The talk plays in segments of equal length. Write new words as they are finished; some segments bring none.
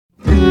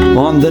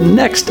on the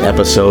next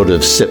episode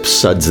of Sips,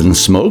 Suds, and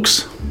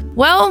Smokes.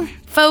 Well,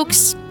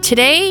 folks,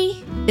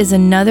 today is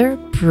another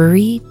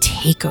brewery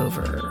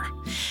takeover.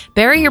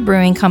 Barrier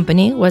Brewing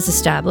Company was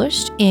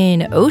established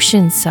in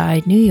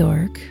Oceanside, New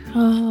York.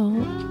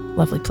 Oh,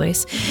 lovely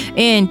place.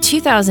 In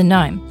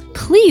 2009.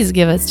 Please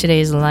give us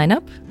today's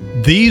lineup.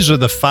 These are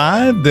the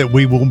 5 that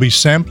we will be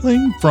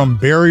sampling from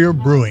Barrier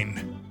Brewing.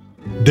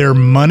 Their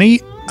Money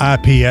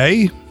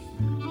IPA,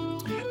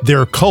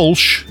 their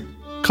Kolsch,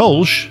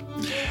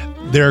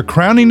 their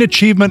Crowning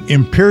Achievement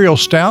Imperial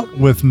Stout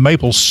with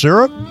maple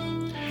syrup,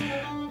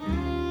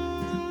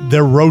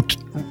 their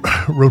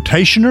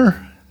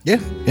Rotationer,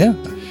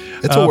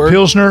 it's a word.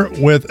 Pilsner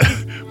with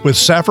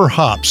Sapphire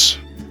hops,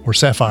 or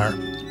Sapphire,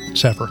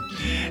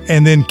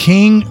 and then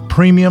King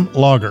Premium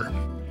Lager.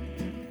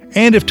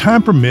 And if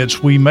time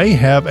permits, we may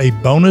have a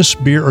bonus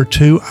beer or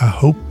two. I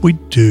hope we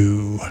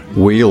do.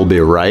 We'll be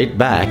right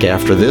back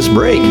after this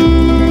break.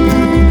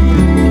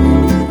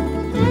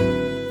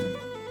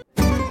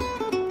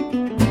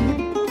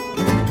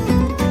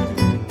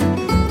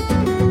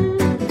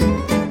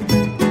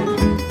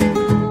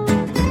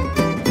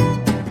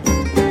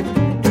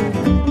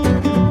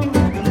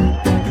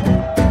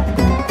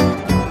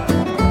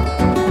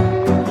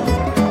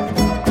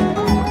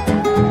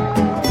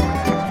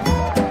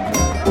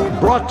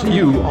 Brought to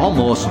you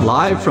almost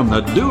live from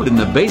the Dude in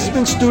the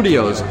Basement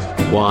Studios.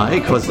 Why?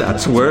 Because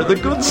that's where the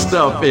good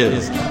stuff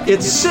is.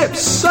 It's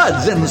Sips,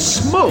 Suds, and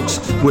Smokes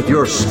with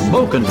your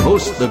smoking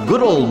host, the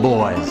good old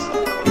boys.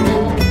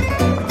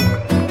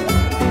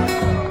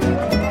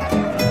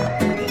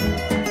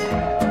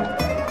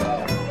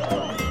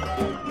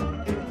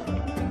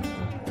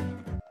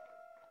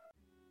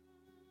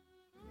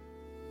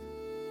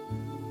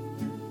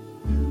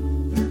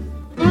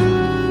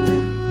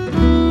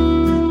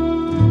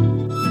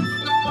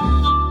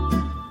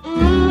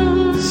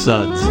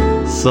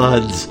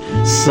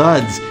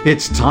 Suds.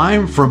 It's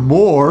time for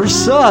more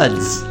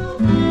Suds.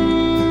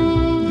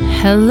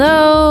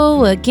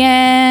 Hello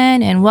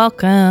again, and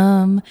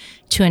welcome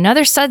to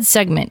another Suds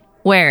segment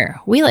where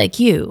we like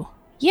you.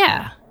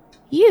 Yeah,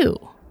 you.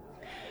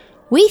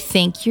 We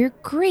think you're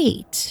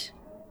great,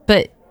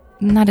 but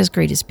not as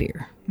great as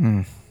beer.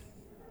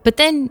 But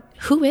then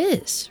who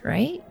is,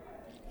 right?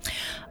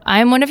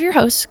 I'm one of your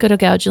hosts, Good Old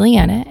Gal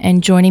Juliana,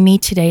 and joining me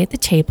today at the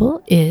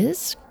table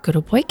is Good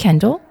Old Boy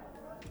Kendall.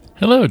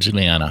 Hello,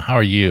 Juliana. How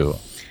are you?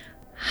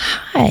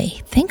 Hi.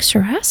 Thanks for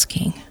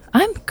asking.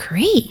 I'm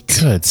great.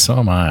 Good. So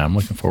am I. I'm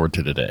looking forward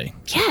to today.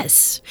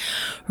 Yes.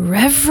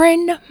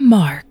 Reverend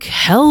Mark.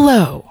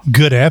 Hello.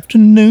 Good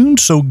afternoon.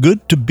 So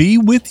good to be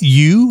with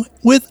you,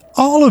 with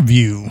all of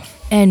you.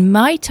 And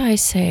might I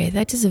say,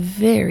 that is a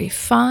very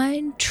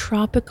fine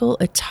tropical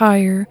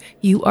attire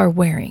you are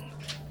wearing.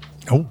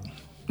 Oh.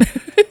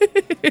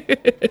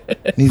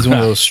 Needs one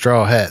of those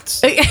straw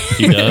hats.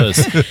 He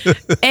does.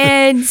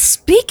 And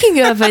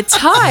speaking of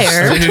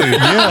attire,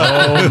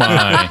 Oh,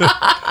 my.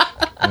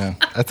 Yeah.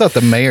 I thought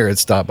the mayor had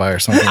stopped by or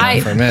something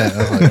for a minute. I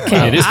was like, Okay.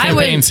 wow. It is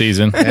campaign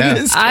season.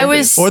 Yeah. I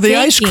was Or the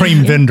ice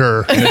thinking, cream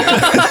vendor.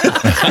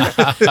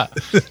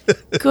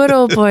 Good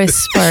old boy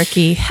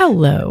Sparky.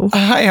 Hello.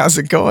 Hi, how's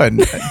it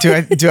going?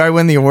 Do I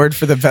win the award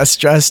for the best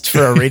dressed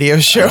for a radio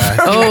show?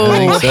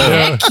 Oh, so.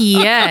 heck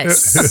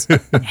yes.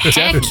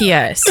 Heck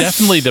yes.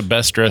 Definitely the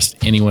best dressed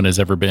anyone has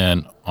ever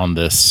been on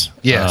this.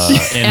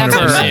 Yes.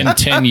 Ever. In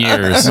 10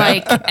 years.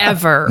 Like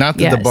ever. Not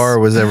that the bar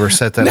was ever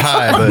set that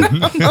high,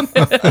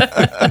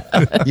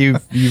 but you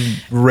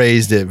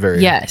raised it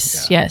very.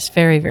 Yes,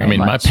 very, very I mean,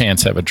 much. my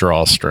pants have a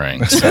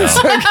drawstring. So.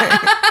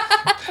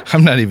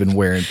 I'm not even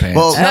wearing pants.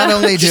 Well, not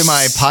only do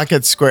my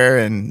pocket square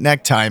and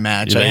necktie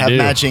match, They I have do.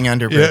 matching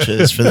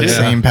underbreeches for the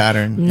same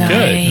pattern.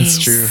 Nice.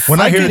 It's true. When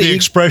I hear could the eat-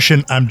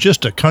 expression, I'm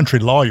just a country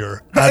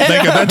lawyer, I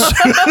think of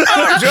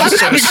that's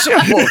just a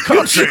simple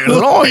country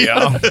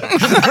lawyer.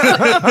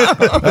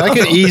 I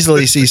could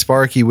easily see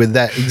Sparky with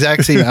that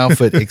exact same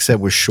outfit except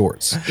with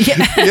shorts.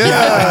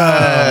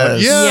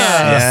 Yes.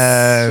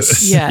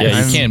 Yes. Yeah,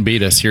 Yes. you can't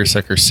beat us here,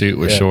 sucker suit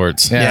with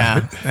shorts.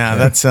 Yeah.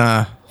 That's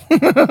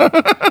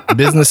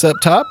Business up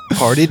top,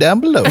 party down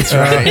below. that's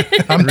right.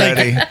 I'm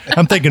ready.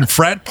 thinking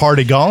frat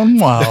party gone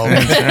wild.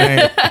 That's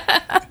right.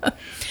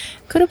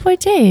 Good old boy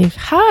Dave.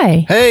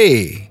 Hi.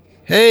 Hey.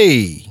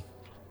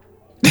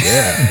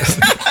 Yeah.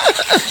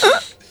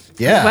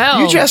 Yeah.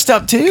 Well, You dressed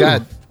up too.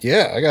 God,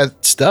 yeah, I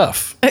got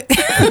stuff. I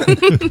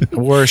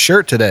wore a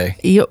shirt today.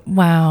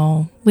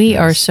 wow. We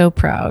are so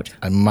proud.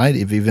 I might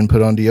have even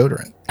put on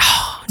deodorant.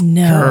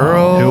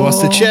 No. Who wants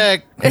to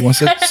check? Who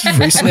wants a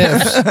free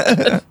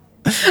sniffs?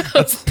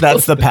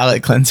 That's the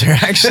palate cleanser,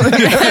 actually.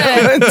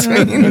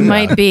 It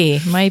might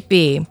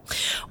be.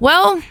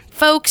 Well,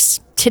 folks,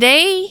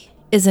 today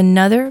is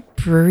another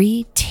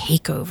brewery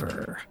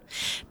takeover.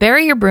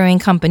 Barrier Brewing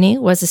Company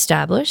was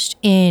established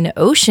in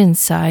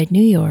Oceanside,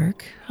 New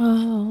York.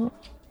 Oh,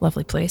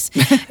 lovely place.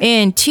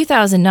 In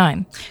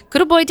 2009.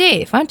 Good old boy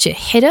Dave, why don't you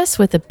hit us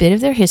with a bit of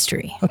their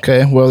history?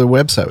 Okay, well, their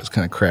website was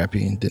kind of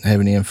crappy and didn't have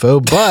any info,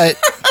 but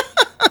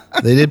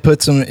They did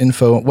put some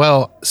info.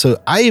 Well,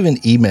 so I even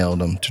emailed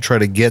them to try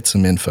to get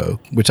some info,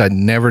 which I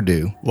never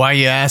do. Why are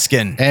you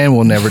asking? And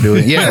we'll never do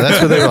it. Yeah,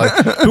 that's what they were like.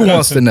 Who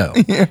wants to know?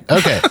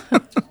 Okay.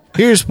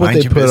 Here's what Mind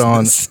they your put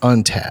business. on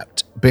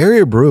Untapped.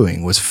 Barrier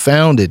Brewing was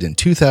founded in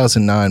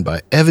 2009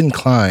 by Evan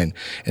Klein,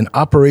 and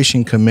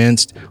operation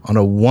commenced on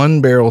a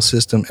 1-barrel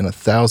system in a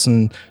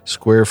 1,000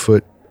 square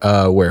foot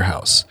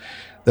warehouse.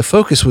 The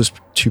focus was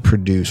to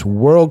produce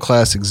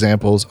world-class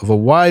examples of a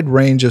wide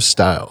range of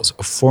styles,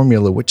 a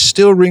formula which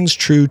still rings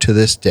true to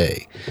this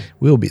day.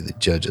 We'll be the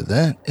judge of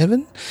that,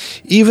 Evan.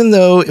 Even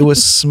though it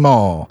was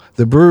small,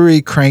 the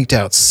brewery cranked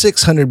out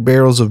 600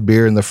 barrels of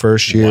beer in the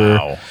first year,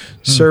 Wow.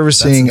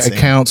 servicing That's insane.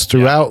 accounts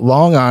throughout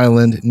Long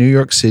Island, New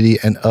York City,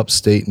 and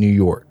upstate New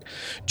York.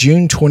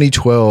 June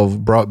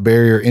 2012 brought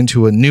Barrier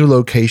into a new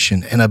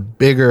location and a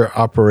bigger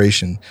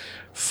operation.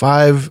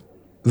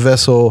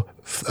 5-vessel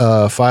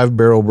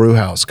 5-barrel brew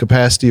house,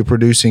 capacity of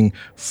producing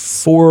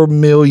 4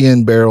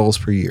 million barrels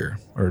per year,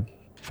 or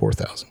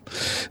 4,000.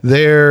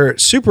 Their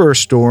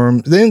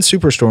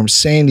Superstorm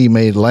Sandy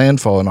made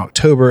landfall in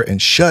October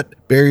and shut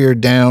Barrier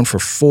down for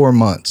 4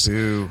 months.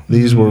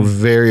 These were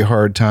very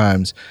hard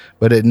times,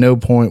 but at no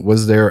point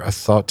was there a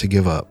thought to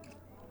give up.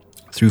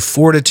 Through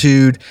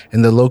fortitude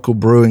and the local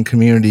brewing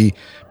community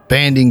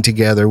banding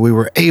together, we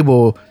were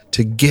able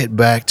to get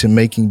back to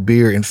making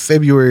beer in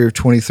February of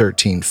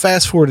 2013.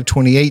 Fast forward to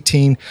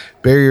 2018,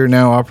 Barrier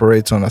now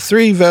operates on a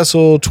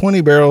 3-vessel,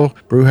 20-barrel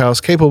brewhouse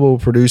capable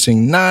of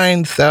producing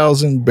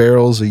 9,000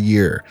 barrels a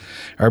year.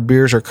 Our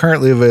beers are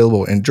currently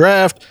available in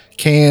draft,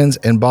 cans,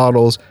 and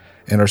bottles,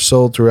 and are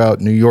sold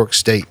throughout New York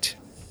State.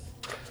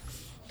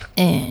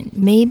 And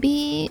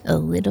maybe a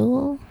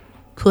little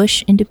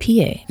push into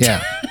PA.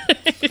 Yeah.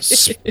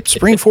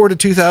 Spring forward to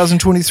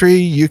 2023,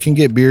 you can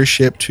get beer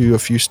shipped to a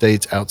few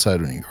states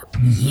outside of New York,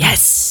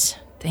 Yes.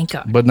 Thank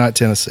God. but not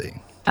Tennessee.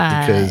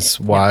 Because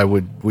why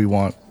would we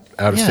want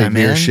out-of-state Yeah,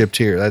 beer man. shipped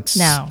here?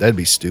 No. That'd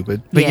be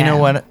stupid. But you Yeah. know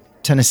what?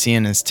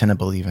 Tennessean is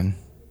Tennabelievin'.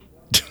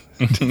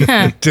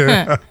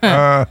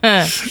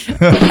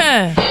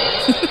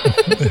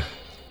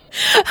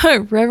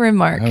 Reverend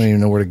Mark, I don't even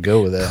know where to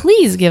go with that.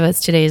 please give us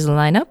today's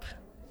lineup.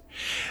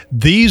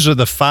 These are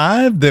the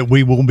 5 that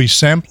we will be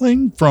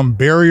sampling from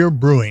Barrier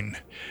Brewing.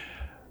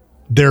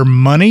 Their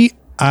Money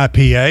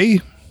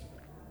IPA,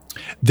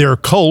 their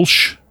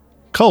Kolsch,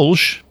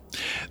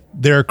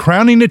 their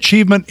Crowning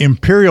Achievement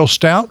Imperial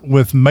Stout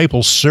with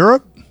maple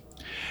syrup,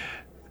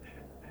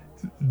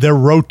 their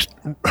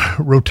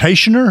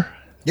Rotationer,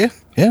 Yeah.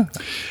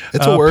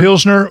 It's a word.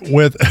 Pilsner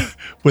with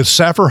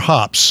Sapphire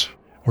hops,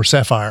 or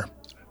Sapphire,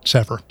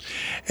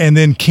 and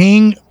then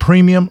King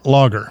Premium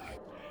Lager.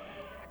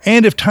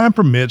 And if time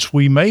permits,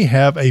 we may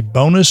have a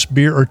bonus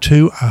beer or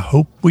two. I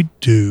hope we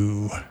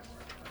do.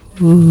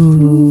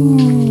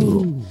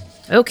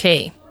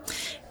 Okay.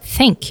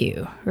 Thank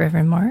you,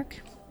 Reverend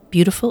Mark.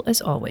 Beautiful as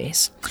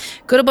always.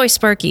 Good boy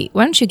Sparky,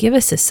 why don't you give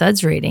us the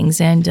suds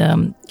ratings and,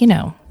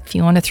 if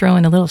you want to throw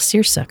in a little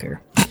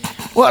seersucker.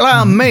 Well,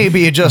 I may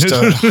be just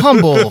a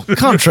humble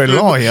country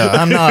lawyer.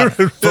 I'm not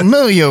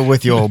familiar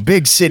with your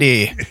big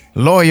city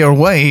lawyer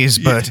ways,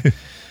 but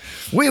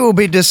we will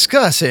be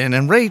discussing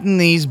and rating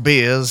these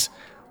beers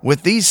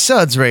with these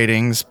suds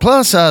ratings,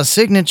 plus our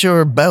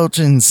signature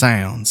belching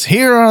sounds.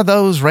 Here are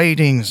those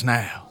ratings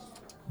now.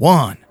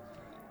 1.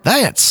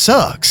 That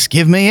sucks.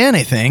 Give me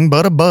anything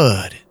but a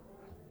bud.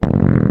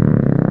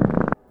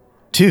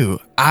 2.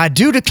 I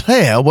do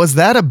declare, was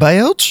that a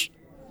belch?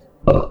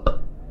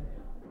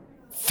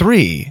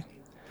 3.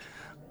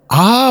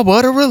 Ah,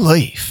 what a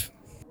relief.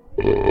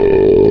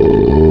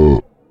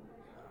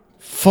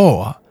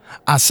 4.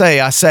 I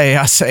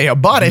say, a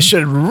body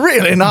should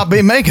really not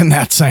be making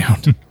that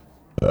sound.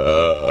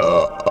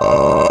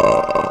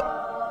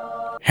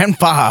 And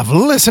 5,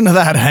 listen to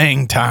that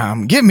hang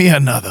time. Give me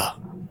another.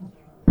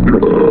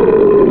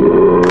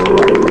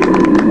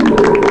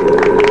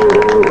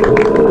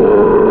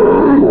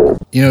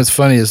 You know, it's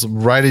funny is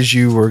right as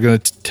you were going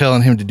to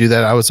telling him to do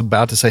that, I was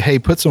about to say, "Hey,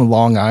 put some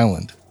Long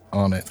Island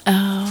on it."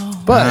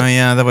 Oh. But Oh,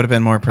 yeah, that would have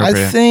been more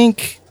appropriate.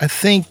 I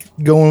think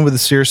going with the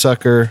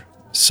seersucker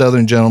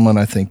Southern Gentleman,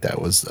 I think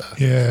that was the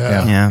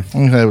Yeah. I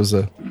think that was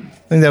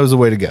the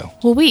way to go.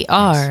 Well, we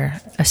are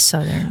a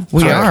Southern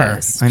We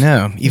podcast. are. I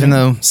know. Even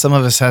though some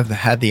of us have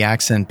had the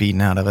accent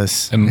beaten out of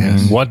us.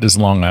 And what does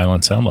Long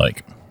Island sound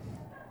like?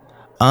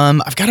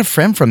 I've got a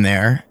friend from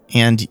there,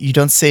 and you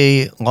don't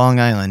say Long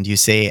Island. You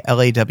say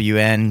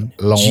LAWNGUYLAND,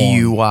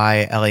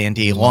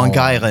 Long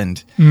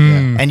Island.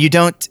 And you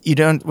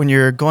don't, when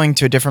you're going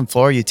to a different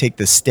floor, you take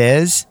the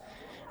stairs.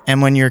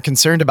 And when you're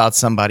concerned about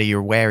somebody,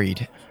 you're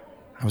worried.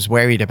 I was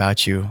worried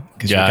about you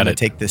because you're Got going to it.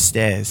 take the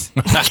stairs.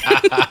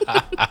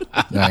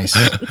 Nice.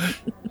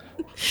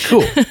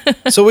 Cool.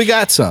 So we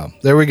got some.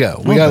 There we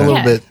go. We got a little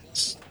Yeah. bit.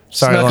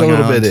 Sorry, Snuck Long a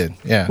little Island. bit in.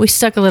 Yeah. We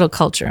stuck a little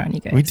culture on you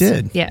guys. We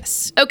did.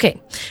 Yes. Okay.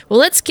 Well,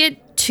 let's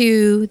get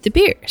to the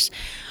beers.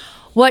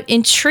 What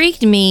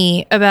intrigued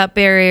me about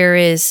Barrier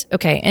is,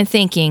 and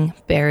thinking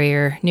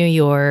Barrier, New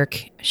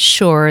York,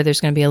 sure,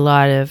 there's going to be a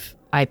lot of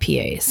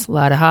IPAs, a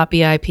lot of hoppy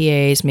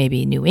IPAs,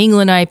 maybe New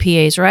England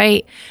IPAs,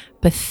 right?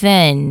 But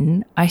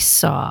then I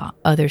saw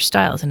other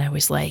styles and I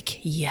was like,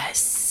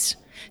 yes.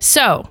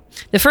 So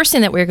the first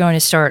thing that we're going to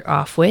start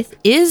off with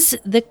is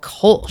the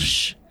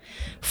Kolsch.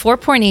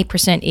 4.8%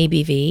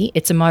 ABV.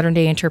 It's a modern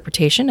day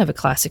interpretation of a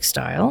classic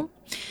style.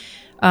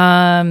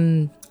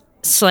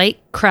 Slight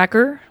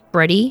cracker,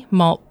 bready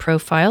malt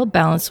profile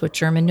balanced with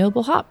German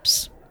noble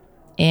hops.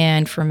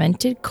 And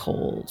fermented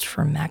cold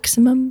for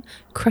maximum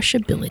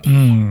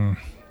crushability.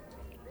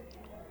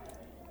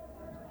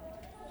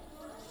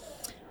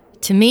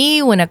 To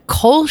me, when a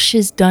Kolsch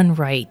is done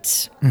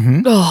right,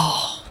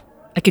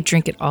 I could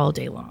drink it all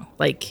day long.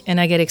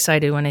 And I get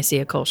excited when I see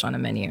a Kolsch on a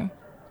menu.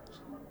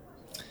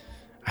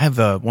 I have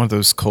one of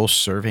those Kolsch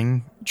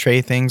serving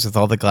tray things with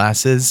all the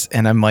glasses,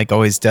 and I'm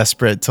always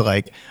desperate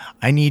to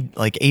I need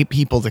 8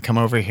 people to come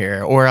over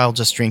here, or I'll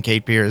just drink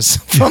 8 beers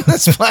from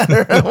this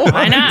platter.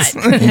 Why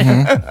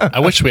not? I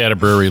wish we had a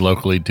brewery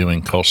locally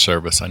doing Kolsch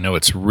service. I know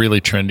it's really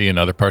trendy in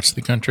other parts of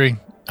the country.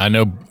 I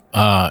know,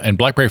 and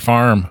Blackberry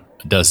Farm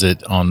does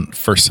it on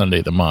first Sunday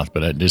of the month,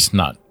 but I'm just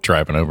not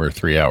driving over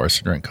 3 hours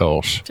to drink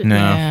Kolsch.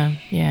 No.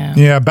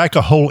 Yeah. Back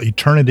a whole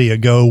eternity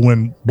ago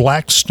when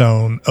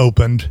Blackstone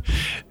opened,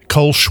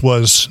 Kolsch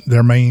was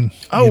their main.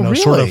 Oh,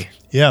 really?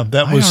 Yeah,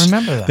 that I was. don't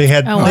remember that. They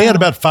had Oh, they had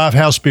wow. about 5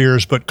 house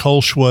beers, but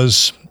Kolsch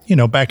was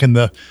back in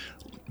the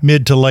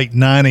mid to late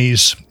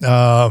 90s.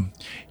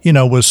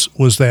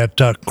 Was that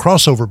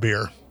crossover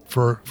beer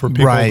for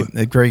people. Right,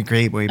 a great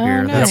gateway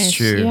beer. Oh, That's nice.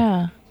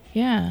 true.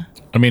 Yeah.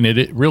 I mean,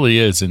 it really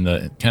is in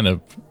the kind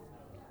of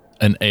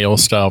an ale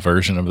style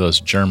version of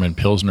those German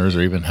Pilsners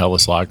or even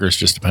Helles lagers,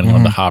 just depending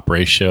on the hop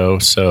ratio.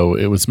 So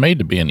it was made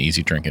to be an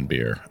easy drinking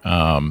beer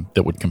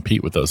that would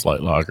compete with those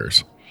light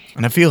lagers.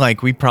 And I feel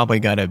like we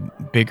probably got a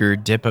bigger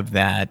dip of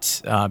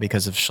that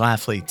because of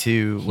Schlafly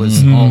too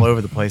was all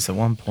over the place at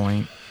one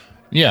point.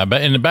 Yeah,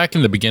 but back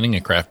in the beginning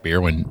of craft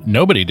beer, when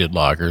nobody did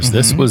lagers,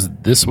 this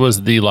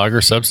was the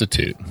lager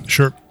substitute.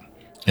 Sure.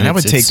 And I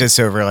would it's- take this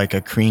over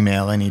a cream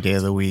ale any day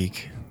of the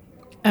week.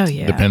 Oh,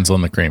 yeah. Depends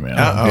on the cream ale.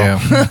 Yeah.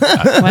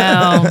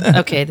 Well,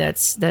 okay,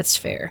 that's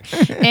fair.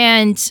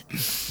 And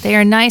they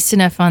are nice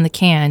enough on the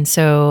can,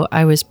 so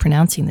I was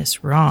pronouncing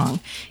this wrong.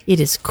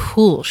 It is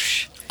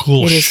Kolsch.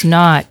 Kolsch. It is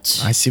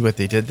not I see what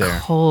they did there.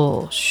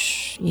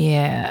 Kolsch.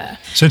 Yeah.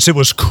 Since it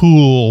was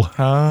cool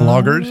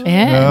lagered.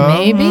 Yeah,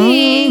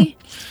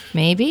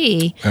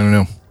 maybe. I don't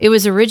know. It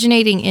was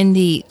originating in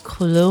the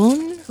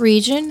Cologne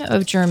region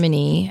of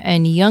Germany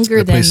and younger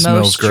That than place smells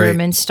most great.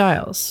 German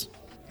styles,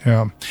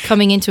 Yeah.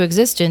 coming into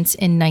existence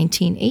in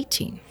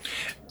 1918.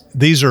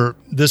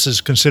 This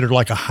is considered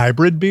like a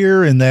hybrid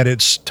beer in that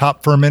it's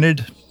top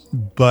fermented,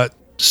 but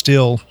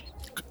still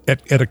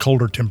at a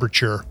colder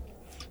temperature.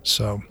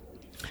 So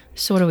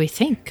So what do we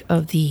think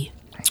of the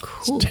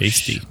Kolsch?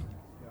 Tasty.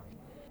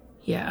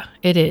 Yeah,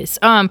 it is.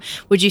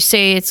 Would you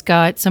say it's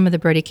got some of the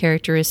bready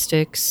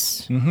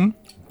characteristics?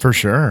 For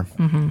sure.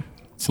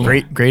 It's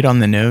great on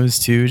the nose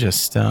too.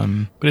 Just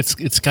But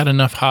it's got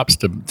enough hops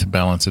to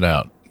balance it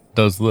out.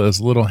 Those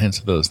little hints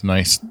of those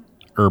nice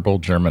herbal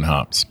German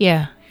hops.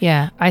 Yeah.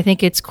 I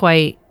think it's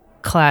quite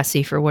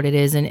classy for what it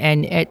is,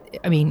 and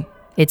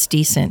it's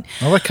decent.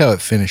 I like how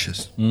it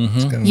finishes.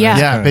 It's got a Yeah.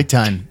 nice yeah, kinda- big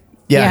time.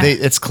 Yeah, Yeah.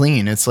 it's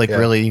clean. It's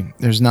really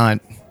there's not.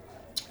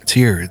 It's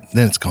here,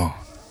 then it's gone.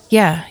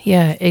 Yeah,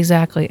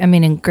 exactly.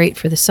 And great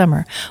for the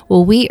summer.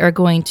 Well, we are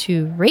going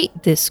to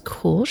rate this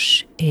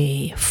Kolsch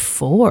a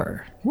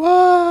 4.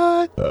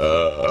 What?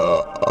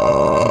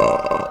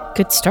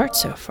 Good start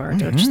so far,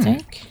 don't you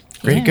think?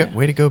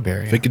 Way to go,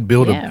 Barry. They could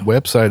build Yeah. a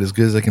website as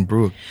good as they can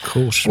brew a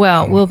Kolsch.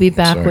 Well, we'll be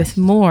back Sorry. with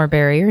more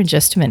Barrier in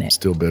just a minute.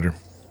 Still bitter.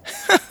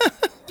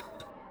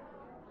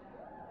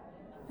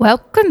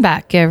 Welcome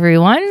back,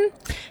 everyone.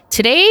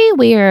 Today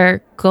we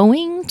are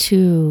going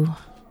to,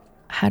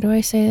 how do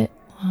I say it?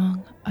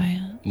 Long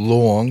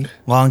Island,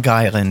 Long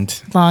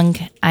Island,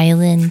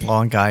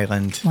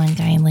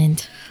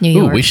 New Ooh,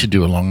 York. we should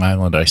do a Long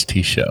Island iced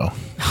tea show.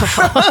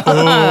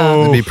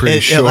 It'd be pretty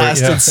It short.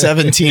 lasted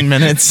 17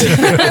 minutes.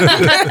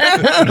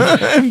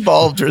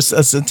 Involved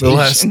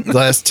resuscitation. The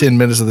last 10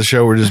 minutes of the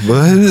show were just.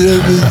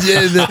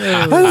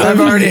 I've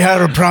already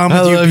had a problem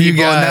I with love you you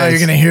people. guys. Now you're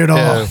going to hear it all.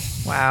 Yeah.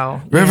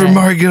 Wow. Reverend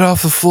Mark, get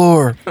off the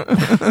floor.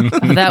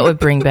 That would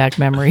bring back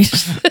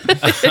memories.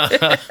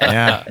 Yeah.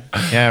 Yeah.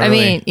 I Really.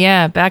 mean,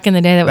 yeah, back in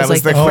the day, that that was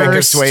was like the the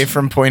quickest first. way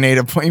from point A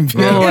to point B.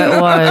 Oh, it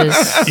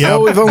was. yeah,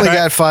 Well, we've only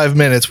got 5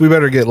 minutes. We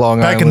better get Long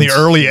back Island. in the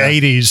early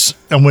 80s,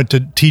 I went to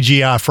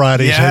TGI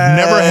Fridays. Had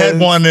never had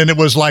Yes. one, and it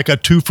was like a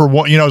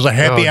 2-for-1. It was a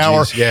happy Oh,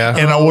 hour. geez, yeah.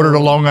 And I ordered a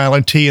Long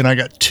Island tea, and I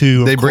got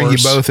 2. They of bring you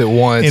course. both at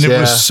once. And it yeah.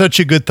 was such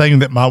a good thing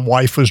that my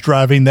wife was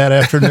driving that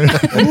afternoon.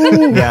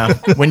 Yeah.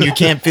 When you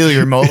can't feel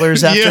your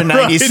molars after Yeah,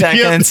 90 right,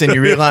 seconds and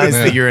you realize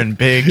that you're in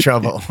big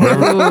trouble.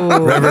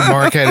 Reverend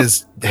Mark had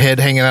his head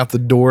hanging out the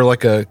door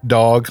like a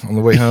dog on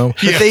the way home.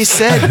 But they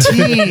said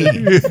tea.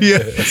 Yeah,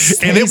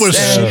 and it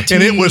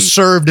was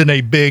served in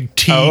a big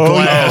tea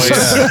glass.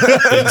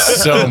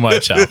 It's so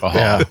much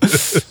alcohol.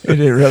 It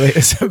really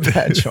is a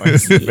bad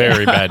choice.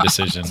 Very bad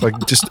decision.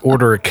 Like, just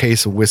order a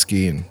case of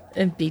whiskey and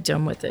And be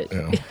done with it.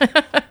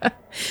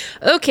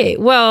 Okay,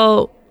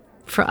 well,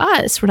 for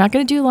us, we're not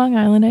going to do Long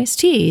Island iced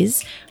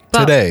teas.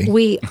 But Today.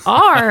 we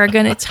are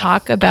going to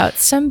talk about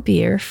some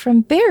beer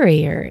from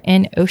Barrier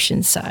in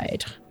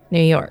Oceanside,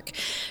 New York.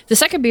 The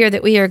second beer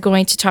that we are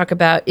going to talk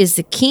about is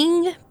the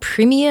King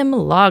Premium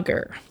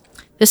Lager.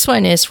 This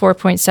one is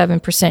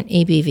 4.7%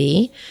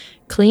 ABV.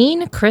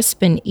 Clean,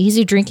 crisp, and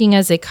easy drinking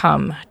as they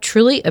come.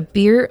 Truly a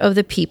beer of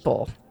the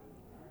people.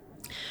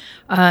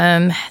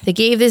 They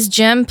gave this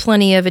gem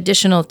plenty of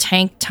additional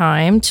tank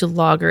time to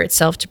lager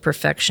itself to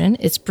perfection.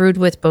 It's brewed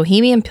with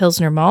Bohemian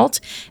Pilsner malt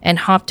and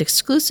hopped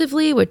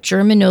exclusively with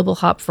German noble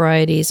hop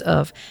varieties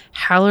of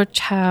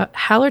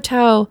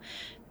Hallertau,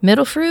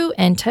 Mittelfrüh,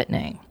 and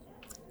Tettnang.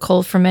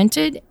 Cold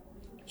fermented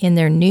in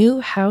their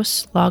new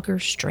house lager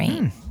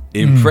strain.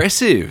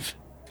 Impressive.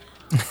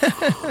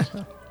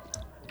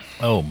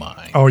 Oh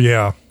my. Oh,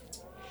 yeah.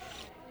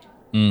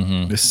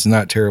 This is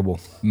not terrible.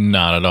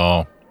 Not at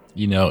all.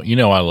 You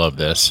know I love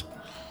this.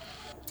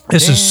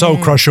 This is so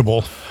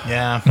crushable.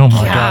 Yeah. Oh,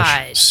 my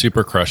gosh. God.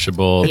 Super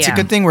crushable. It's a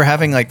good thing we're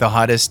having like the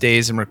hottest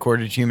days in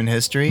recorded human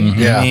history.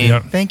 Yeah. I mean, Yeah.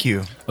 thank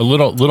you. A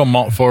little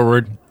malt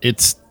forward.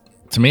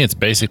 To me, it's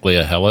basically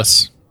a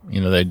Helles.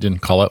 They didn't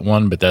call it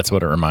one, but that's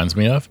what it reminds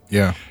me of.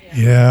 Yeah.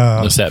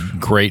 Yeah. It's that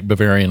great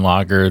Bavarian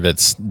lager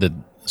that's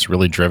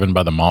really driven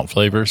by the malt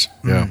flavors.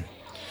 Yeah.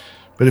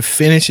 But it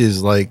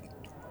finishes like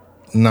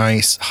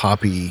nice,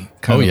 hoppy,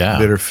 kind of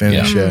bitter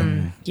finish.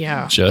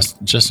 Yeah.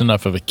 Just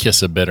enough of a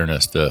kiss of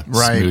bitterness to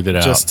smooth it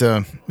out. Just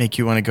to make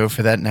you want to go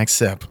for that next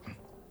sip.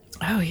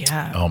 Oh,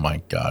 yeah. Oh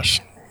my gosh.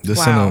 This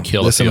Wow.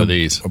 Kill a few of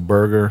these. A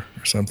burger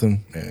or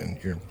something, and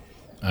you're.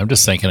 I'm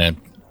just thinking a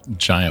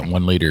giant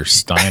 1 liter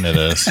stein of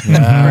this.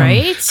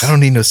 Right? I don't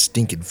need no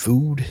stinking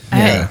food.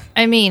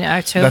 I mean,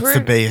 October. That's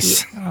the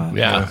base.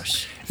 Yeah.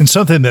 And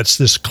something that's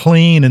this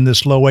clean and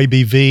this low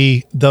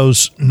ABV,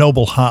 those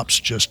noble hops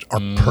just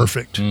are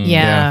perfect.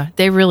 Yeah,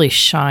 they really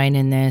shine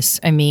in this.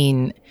 I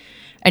mean,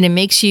 and it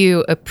makes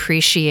you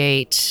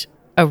appreciate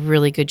a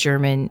really good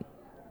German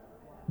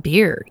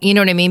beer. You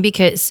know what I mean?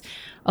 Because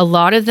a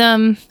lot of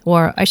them,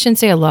 or I shouldn't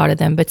say a lot of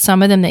them, but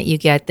some of them that you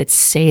get that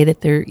say that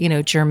they're,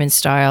 German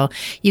style,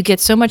 you get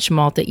so much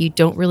malt that you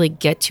don't really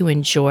get to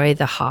enjoy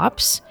the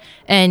hops.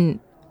 And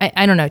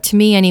I don't know, to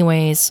me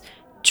anyways,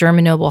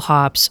 German noble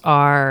hops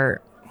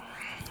are,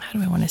 how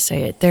do I want to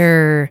say it?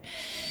 They're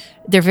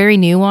very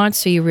nuanced,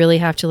 so you really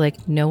have to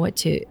know what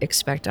to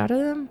expect out of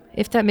them,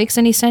 if that makes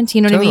any sense.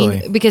 You know what I Totally.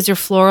 mean? Because they're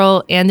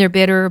floral and they're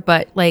bitter,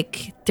 but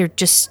they're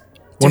just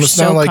Well, it's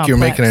so not like you're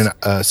making complex.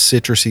 a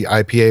citrusy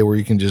IPA where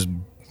you can just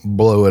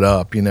blow it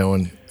up,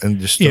 and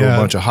just throw a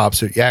bunch of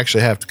hops. You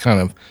actually have to kind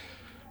of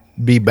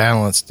be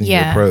balanced in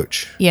your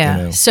approach.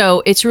 Yeah.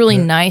 So it's really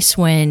nice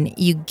when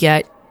you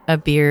get a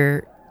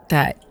beer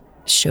that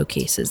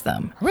showcases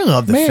them. I really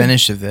love the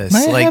finish of this.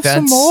 May I have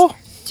some more?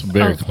 It's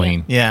very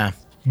clean. Yeah.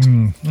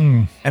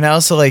 And I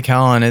also like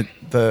how on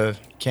the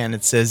can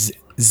it says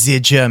the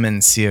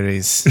German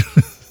series.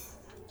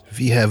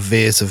 We have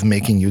ways of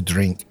making you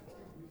drink.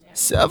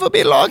 Serve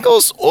me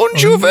lagers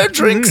und you will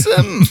drink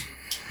them.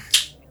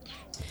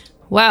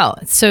 Wow,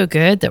 it's so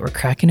good that we're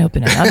cracking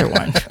open another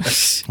one.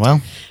 Well,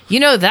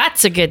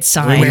 That's a good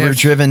sign. we were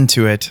driven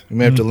to it. We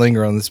may have to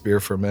linger on this beer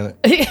for a minute.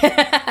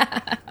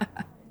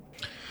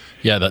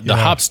 Yeah, the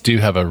hops do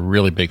have a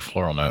really big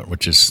floral note,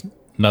 which is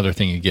another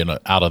thing you get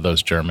out of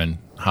those German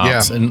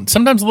hops. Yeah. And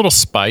sometimes a little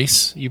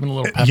spice, even a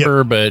little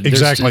pepper, but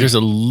exactly. there's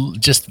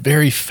just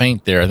very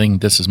faint there. I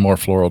think this is more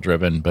floral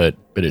driven, but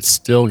it's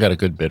still got a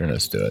good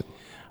bitterness to it.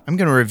 I'm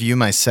going to review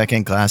my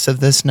second glass of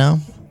this now.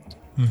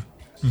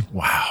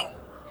 Wow.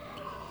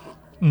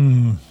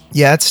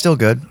 Yeah, it's still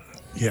good.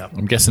 Yeah.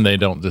 I'm guessing they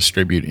don't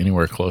distribute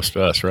anywhere close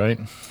to us, right?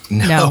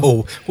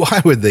 No.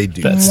 Why would they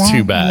do that? That's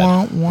too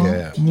bad.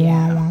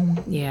 Yeah.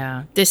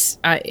 Yeah.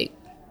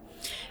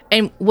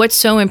 And what's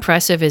so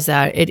impressive is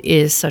that it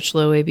is such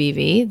low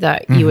ABV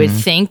that you would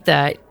think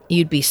that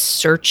you'd be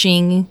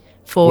searching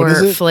for What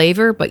is it?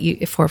 flavor, but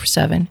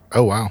 4.7.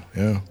 Oh, wow.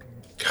 Yeah.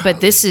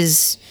 But this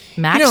is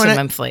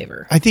maximum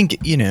flavor. I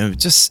think,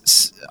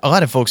 just a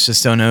lot of folks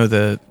just don't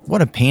know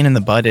what a pain in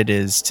the butt it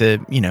is to,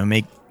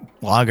 make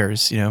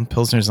lagers,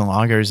 pilsners and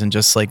lagers, and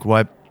just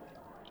what,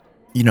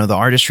 the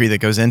artistry that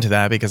goes into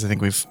that, because I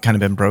think we've kind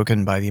of been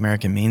broken by the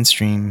American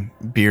mainstream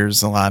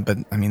beers a lot. But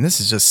I mean, this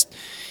is just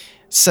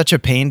such a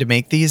pain to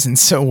make these and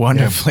so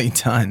wonderfully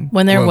done.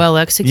 When they're well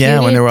executed,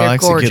 yeah, when they're well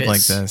executed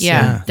gorgeous. like this,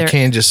 Yeah, yeah. You they're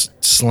can't just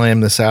slam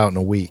this out in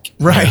a week.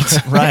 Right,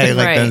 right.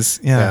 Like Right. this.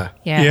 Yeah.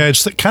 yeah. Yeah,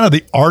 it's kind of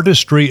the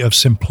artistry of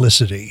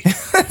simplicity.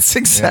 That's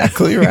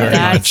exactly right.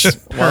 That's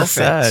well perfect.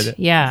 said.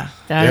 Yeah,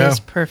 that is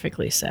Yeah.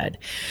 perfectly said.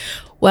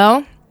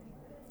 Well,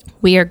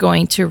 we are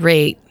going to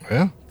rate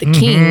Yeah. the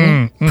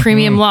King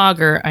Premium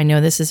Lager. I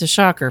know this is a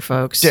shocker,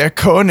 folks. Der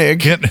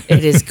König.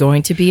 It is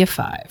going to be a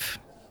 5.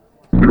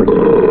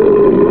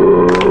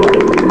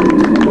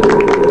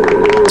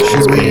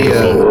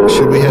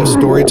 Should we have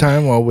story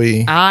time while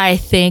we? I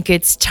think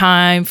it's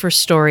time for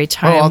story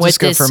time. I'll with just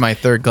go this, for my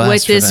third glass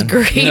with for this then.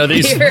 great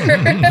these- beer.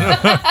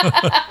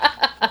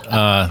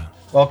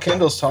 While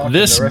Kendall's talking,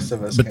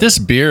 This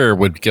beer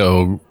would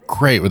go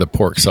great with a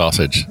pork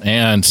sausage.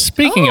 And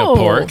speaking of Oh,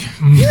 pork,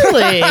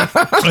 Really? Nice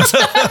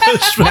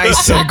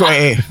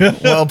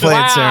segue. Well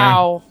played, sir.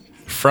 Wow.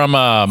 from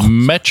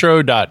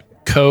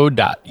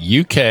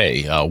metro.co.uk,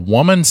 a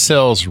woman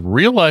sells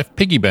real-life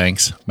piggy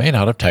banks made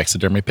out of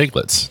taxidermy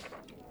piglets.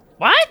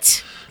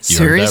 What? You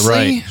heard that Seriously?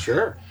 right.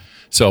 Sure.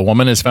 So a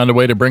woman has found a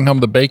way to bring home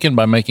the bacon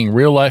by making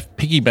real-life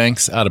piggy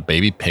banks out of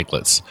baby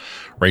piglets.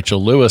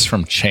 Rachel Lewis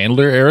from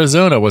Chandler,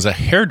 Arizona, was a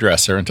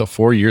hairdresser until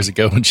 4 years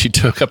ago when she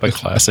took up a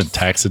class in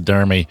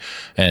taxidermy,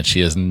 and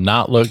she has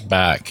not looked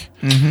back.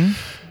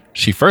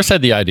 She first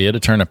had the idea to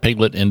turn a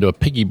piglet into a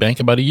piggy bank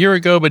about a year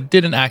ago, but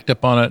didn't act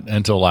upon it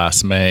until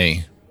last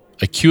May.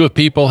 A queue of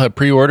people have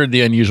pre-ordered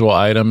the unusual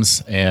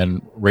items,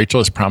 and Rachel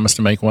has promised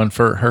to make one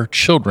for her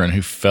children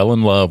who fell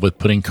in love with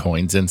putting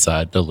coins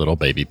inside the little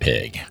baby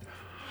pig.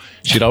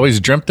 She'd always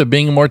dreamt of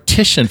being a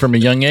mortician from a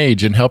young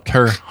age and helped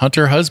her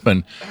hunter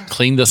husband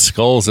clean the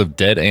skulls of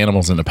dead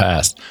animals in the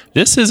past.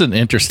 This is an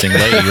interesting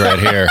lady right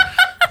here.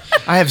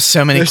 I have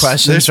so many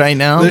questions right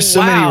now. There's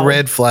so Wow. many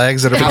red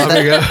flags that are about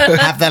to go.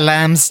 Have the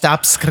lambs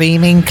stop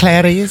screaming,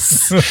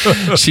 Clarice?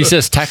 She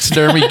says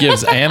taxidermy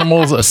gives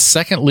animals a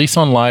second lease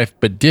on life,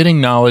 but did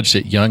acknowledge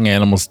that young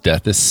animals'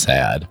 death is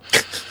sad.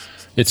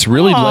 It's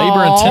really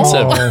labor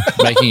intensive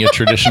making a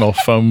traditional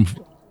foam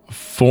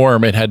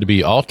form. It had to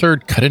be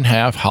altered, cut in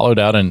half, hollowed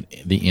out, and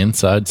the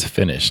insides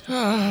finished.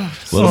 A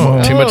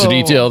little too much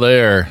detail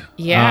there.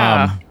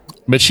 Yeah.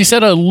 But she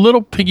said a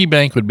little piggy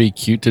bank would be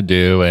cute to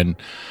do, and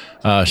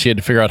she had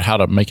to figure out how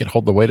to make it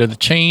hold the weight of the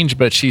change,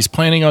 but she's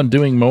planning on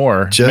doing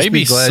more. Just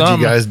Maybe be glad some.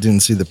 you guys didn't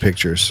see the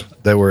pictures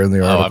that were in the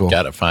Oh, article. I've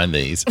got to find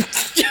these.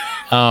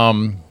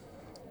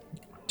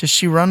 Does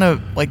she run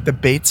the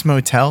Bates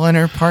Motel in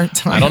her part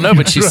time? I don't know,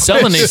 but she's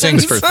selling these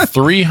things for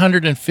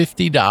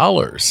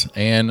 $350,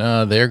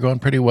 and they're going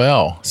pretty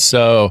well.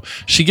 So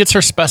she gets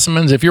her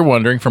specimens, if you're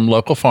wondering, from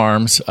local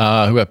farms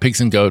who have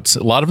pigs and goats.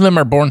 A lot of them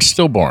are born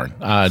stillborn.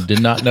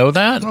 Did not know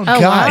that. Oh, God.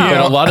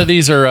 wow. But a lot of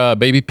these are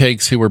baby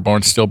pigs who were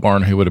born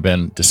stillborn who would have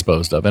been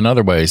disposed of in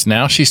other ways.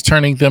 Now she's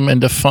turning them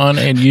into fun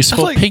and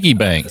useful piggy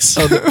banks.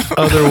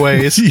 Other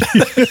ways.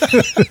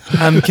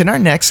 Can our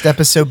next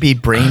episode be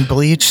brain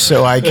bleach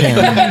so I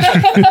can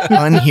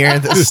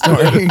unhear the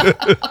story?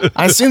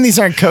 I assume these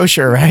aren't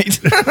kosher, right?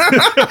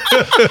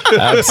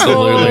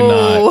 Absolutely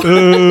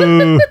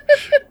not.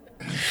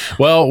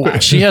 Well,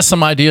 she has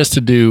some ideas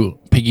to do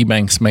piggy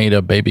banks made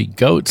of baby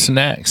goats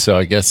next. So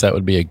I guess that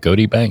would be a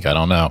goatee bank. I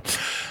don't know.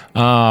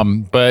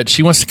 But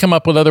she wants to come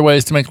up with other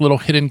ways to make little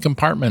hidden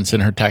compartments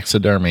in her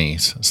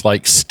taxidermies. It's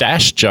like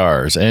stash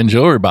jars and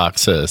jewelry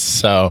boxes.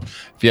 So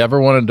if you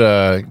ever wanted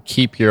to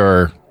keep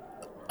your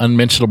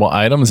unmentionable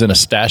items in a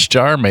stash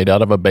jar made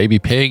out of a baby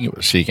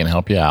pig, she can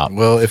help you out.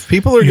 Well, if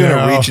people are going to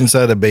Yeah. reach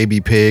inside a baby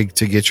pig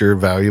to get your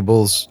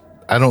valuables,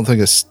 I don't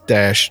think a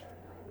stash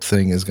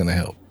thing is going to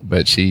help.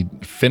 But she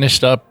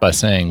finished up by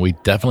saying, we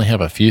definitely have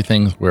a few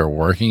things we're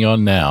working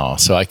on now.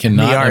 So I The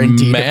cannot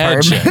R&D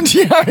imagine. department.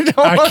 Yeah, I don't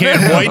I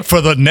can't wait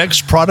for the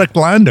next product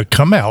line to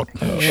come out.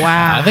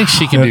 Wow. I think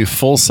she can do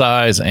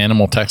full-size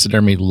animal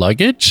taxidermy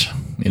luggage.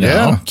 You know,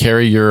 Yeah.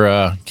 carry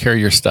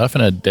your stuff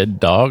in a dead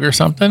dog or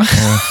something.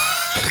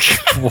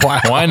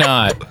 Why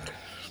not?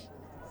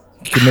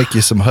 Could make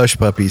you some hush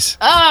puppies.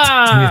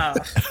 Ah.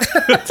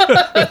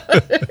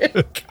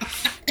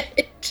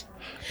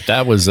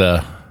 That was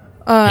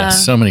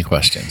so many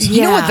questions.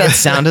 You know what that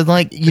sounded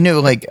like? You know,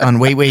 like on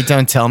Wait, Wait,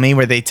 Don't Tell Me,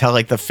 where they tell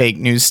like the fake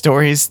news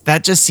stories.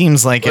 That just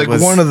seems like Like it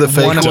was one of the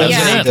fake one of ones. the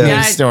Yeah, fake Yeah.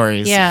 news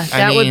stories. Yeah, I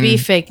that would be mean,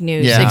 fake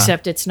news, yeah.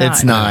 except it's not.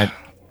 It's not.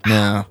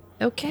 No.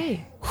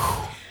 Okay.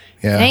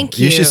 Yeah. Thank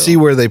You you. should see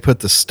where they put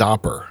the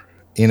stopper.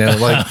 You know,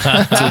 like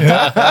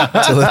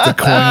to let the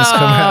coins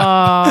come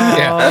out.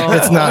 Yeah,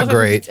 it's not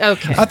great.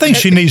 Okay. I think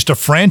she needs to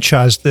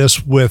franchise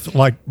this with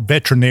like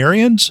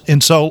veterinarians.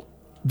 And so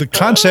the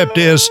concept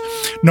is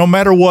no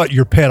matter what,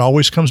 your pet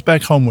always comes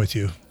back home with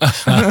you. Wow.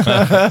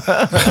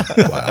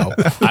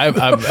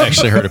 I've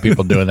actually heard of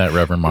people doing that,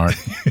 Reverend Mark.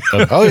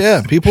 Of Oh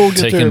yeah, people get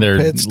taking their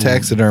their pets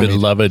taxidermy.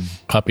 beloved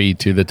puppy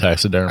to the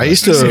taxidermist I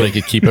used to- so they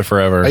could keep it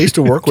forever. I used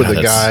to work with God,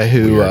 a that's guy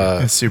who weird.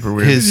 That's super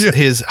weird.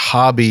 his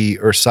hobby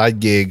or side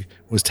gig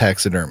was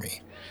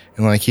taxidermy,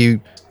 and like he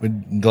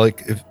would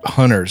like if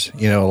hunters,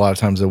 you know, a lot of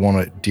times they want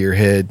a deer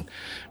head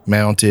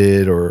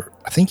mounted, or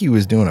I think he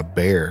was doing a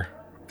bear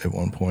at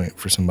one point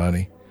for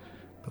somebody.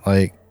 But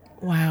like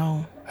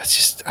Wow. that's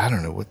just I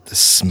don't know what the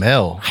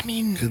smell. I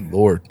mean, Good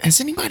Lord.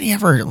 has anybody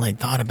ever like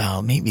thought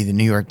about maybe the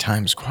New York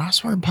Times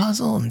crossword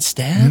puzzle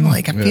instead?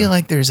 Like, I feel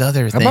like there's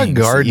other How things. about that you-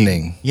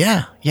 gardening?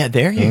 yeah.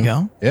 There you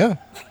go. Yeah.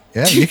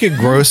 Yeah, you could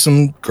grow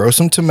some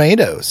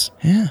tomatoes.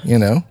 Yeah. You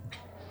know.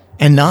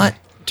 And not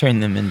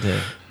turn them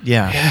into.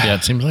 Yeah. Yeah,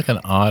 it seems like an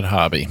odd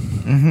hobby.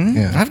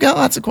 Yeah. I've got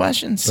lots of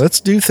questions. Let's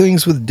do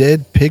things with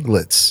dead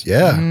piglets.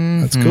 Yeah,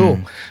 that's cool.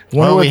 Wonder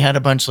Well, what- we had a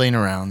bunch laying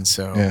around,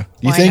 so. yeah.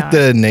 You Why think not?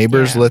 the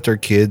neighbors Yeah. let their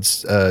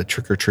kids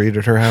trick or treat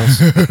at her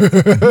house?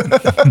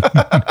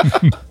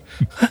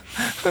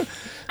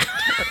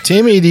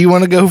 Timmy, do you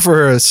want to go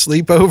for a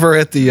sleepover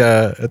at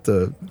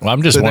the Well,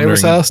 I'm just the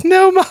neighbor's wondering house?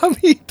 No,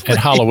 mommy. at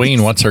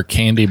Halloween, what's her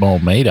candy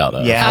mold made out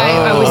of? Yeah.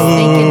 I was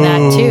thinking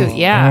that too.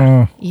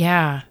 Yeah.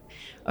 Yeah.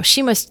 Oh,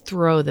 she must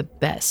throw the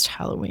best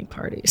Halloween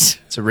parties.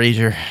 It's a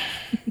rager.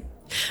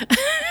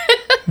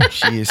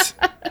 Jeez.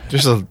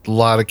 There's a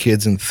lot of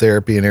kids in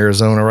therapy in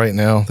Arizona right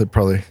now that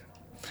probably.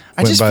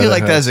 I just feel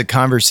like that's a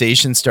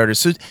conversation starter.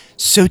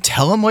 So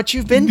tell them what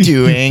you've been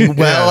doing.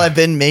 Well, I've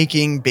been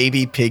making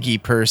baby piggy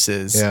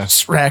purses. Yeah.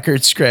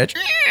 Record scratch.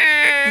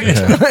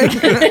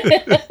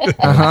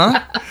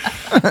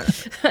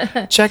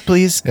 Check,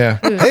 please. Yeah.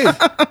 Hey,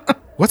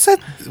 what's that?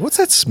 What's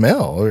that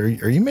smell? Are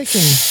you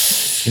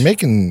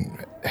making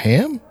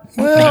ham?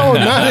 Well,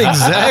 not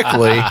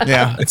exactly.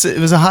 Yeah. It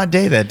was a hot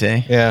day that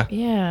day. Yeah.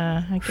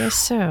 Yeah, I guess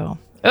so.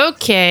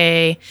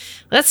 Okay,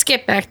 let's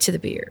get back to the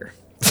beer.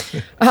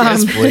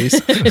 Yes, please.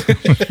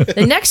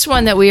 The next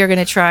one that we are going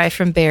to try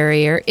from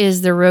Barrier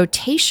is the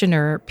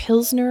Rotationer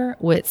Pilsner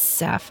with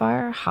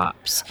Sapphire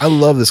hops. I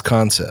love this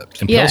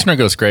concept. And Yeah. Pilsner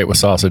goes great with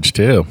sausage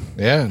too.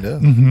 Yeah, it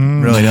does.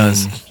 Really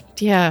does.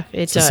 Yeah,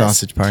 it It's a does.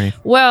 sausage party.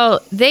 Well,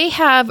 they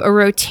have a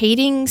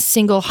rotating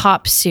single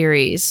hop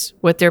series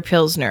with their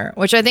Pilsner,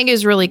 which I think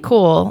is really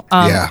cool.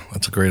 Yeah,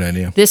 that's a great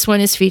idea. This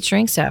one is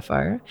featuring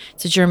Sapphire.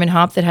 It's a German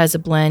hop that has a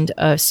blend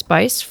of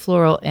spice,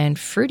 floral, and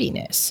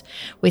fruitiness.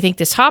 We think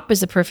this hop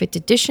is a perfect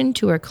addition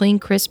to our clean,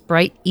 crisp,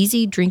 bright,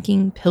 easy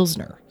drinking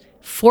Pilsner.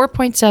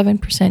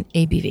 4.7%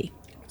 ABV.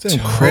 It's an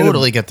incredible,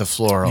 Totally get the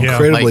floral. Yeah.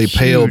 incredibly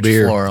pale huge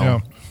beer. Floral. Yeah.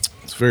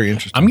 It's very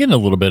interesting. I'm getting a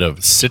little bit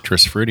of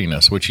citrus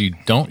fruitiness, which you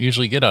don't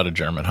usually get out of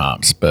German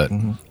hops, but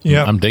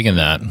Yeah. I'm digging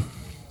that.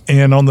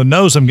 And on the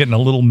nose, I'm getting a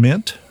little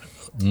mint.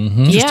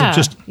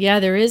 Yeah,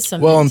 there is some.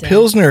 Well, and mint in it.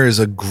 Pilsner is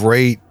a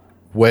great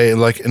way,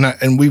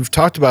 and we've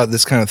talked about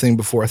this kind of thing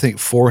before. I think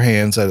Four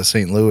Hands out of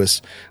St. Louis,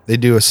 they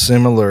do a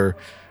similar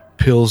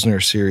Pilsner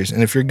series.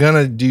 And if you're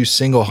gonna do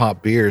single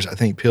hop beers, I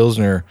think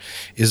Pilsner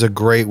is a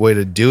great way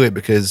to do it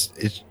because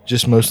it's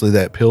just mostly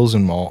that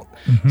Pilsen malt.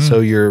 So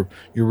you're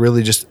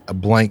really just a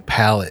blank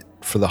palette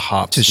for the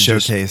hops To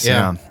showcase,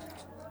 yeah.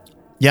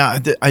 Yeah,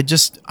 I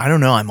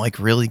don't know. I'm like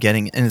really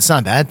getting, and it's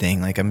not a bad thing.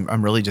 Like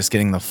I'm really just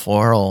getting the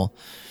floral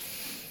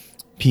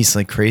piece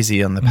like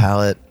crazy on the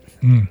palate.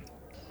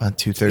 About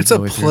 2/3. It's a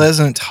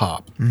pleasant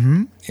hop.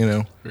 You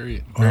know,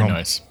 Very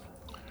nice.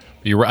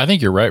 I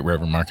think you're right,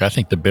 Reverend Mark. I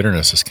think the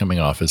bitterness is coming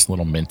off as a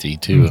little minty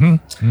too.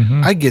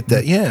 I get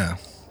that. Yeah.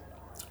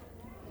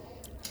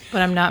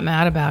 But I'm not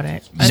mad about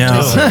it. No.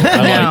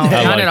 I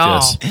not at all.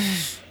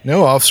 this.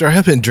 No, officer,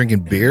 I've been drinking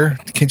beer.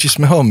 Can't you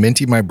smell how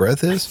minty my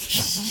breath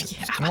is?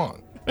 Come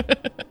on.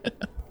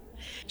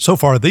 So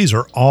far, these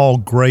are all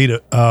great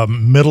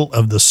middle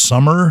of the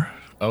summer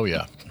Oh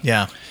yeah.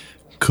 Yeah.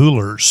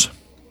 coolers.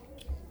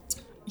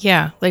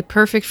 Yeah, like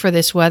perfect for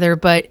this weather,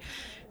 but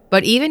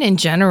even in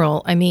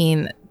general, I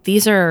mean,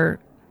 these are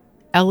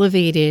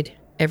elevated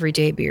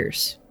everyday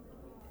beers,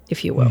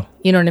 if you will.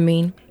 You know what I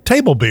mean?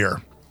 Table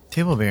beer.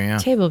 Table beer, yeah.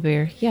 Table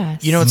beer,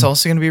 yes. You know what's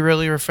also going to be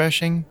really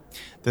refreshing?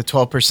 The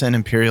 12%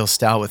 Imperial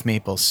Stout with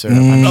maple syrup.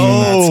 I'm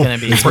sure that's going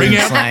to be Bring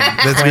out-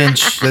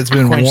 That's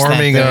been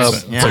warming up.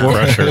 Yeah.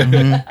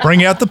 Pressure.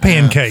 Bring out the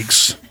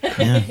pancakes.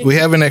 We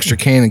have an extra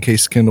can in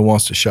case Kendall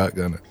wants to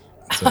shotgun it.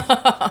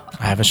 I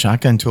have a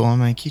shotgun tool on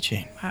my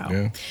keychain. Wow.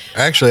 Yeah.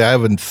 Actually, I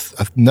have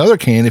another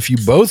can if you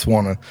both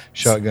want to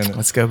shotgun it.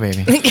 Let's go,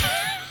 baby.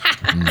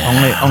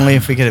 only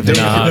if we get it.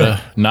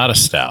 Not a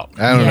stout.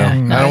 I don't Yeah,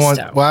 know. not I don't a want.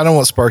 stout. Well, I don't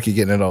want Sparky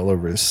getting it all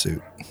over his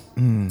suit.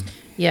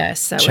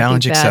 Yes, that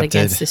Challenge would be bad accepted.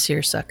 against the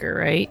seersucker,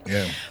 right?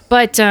 Yeah.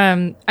 But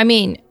I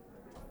mean,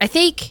 I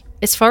think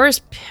as far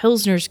as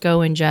pilsners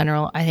go in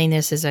general, I think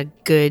this is a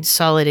good,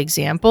 solid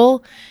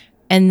example.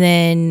 And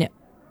then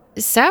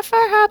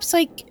Sapphire hops,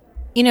 like,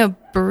 you know,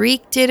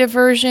 Barrique did a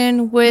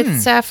version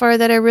with Sapphire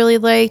that I really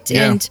liked,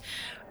 Yeah. and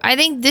I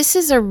think this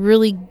is a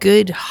really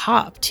good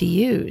hop to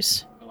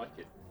use. I like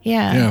it.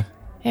 Yeah. Yeah.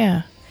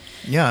 Yeah.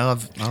 Yeah, I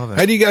love it.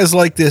 How do you guys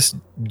like this?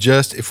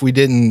 Just if we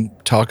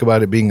didn't talk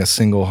about it being a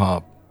single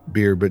hop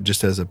beer, but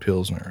just as a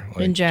pilsner,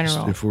 In general.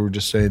 just if we were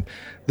just saying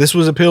this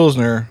was a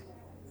pilsner,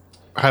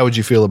 how would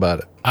you feel about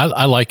it?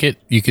 I like it.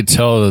 You could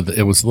tell that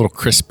it was a little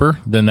crisper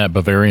than that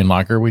Bavarian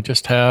lager we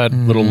just had. A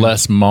little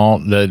less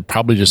malt. That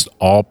probably just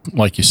all,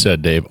 like you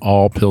said, Dave,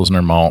 all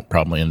Pilsner malt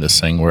probably in this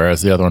thing.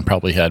 Whereas the other one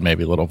probably had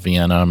maybe a little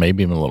Vienna,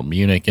 maybe even a little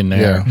Munich in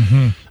there.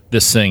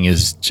 This thing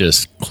is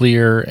just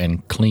clear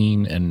and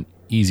clean and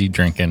easy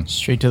drinking.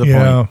 Straight to the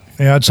Yeah. point.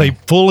 Yeah, I'd say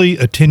fully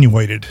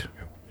attenuated.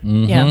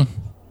 Yeah.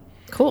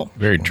 Cool.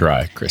 Very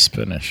dry, crisp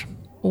finish.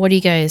 What do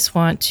you guys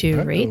want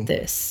to rate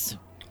this?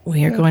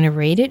 We are going to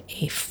rate it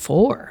a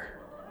 4.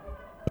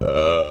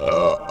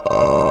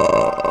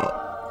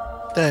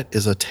 That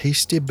is a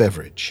tasty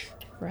beverage.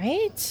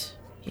 Right?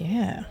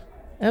 Yeah.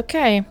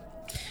 Okay.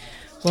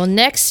 Well,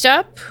 next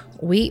up,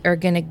 we are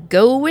going to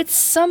go with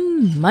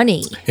some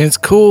money. And it's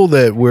cool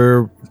that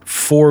we're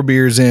 4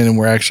 beers in and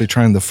we're actually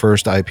trying the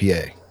first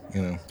IPA.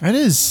 You know, That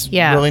is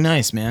Yeah. really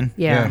nice, man.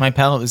 Yeah. My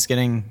palate was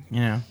getting,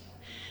 Now,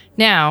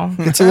 Now,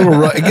 It's a little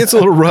rough. It gets a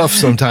little rough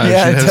sometimes.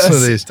 Yeah, you know, it some of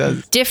does. these. It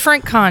does.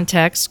 different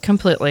context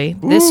completely.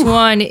 This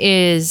one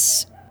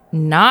is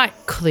not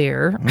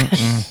clear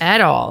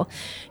at all.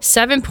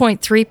 7.3%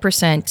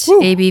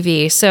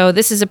 ABV. So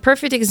this is a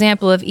perfect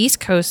example of East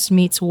Coast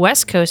meets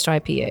West Coast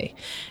IPA.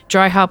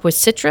 Dry hop with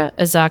Citra,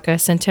 Azaka,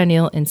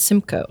 Centennial, and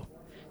Simcoe.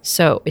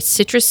 So it's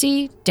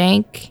citrusy,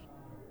 dank,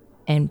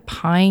 and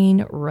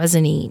pine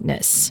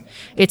resininess.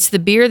 It's the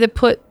beer that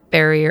put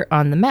Barrier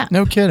on the map.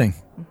 No kidding.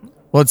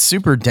 Well, it's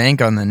super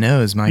dank on the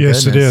nose. My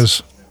Yes, goodness.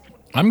 it is.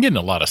 I'm getting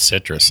a lot of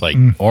citrus, like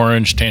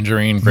orange,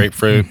 tangerine,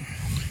 grapefruit.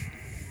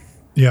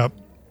 Yeah.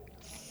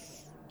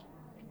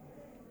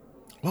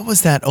 What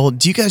was that old?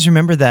 Do you guys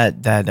remember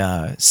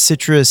that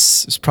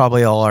citrus is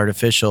probably all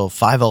artificial?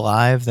 Five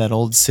Alive, that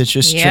old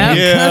citrus Yeah. drink.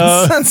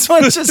 Yeah. That's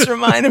what it just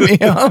reminded me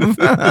of.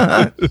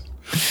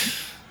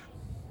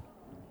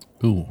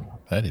 Ooh,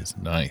 that is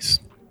nice.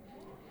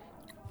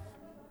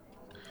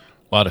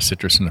 A lot of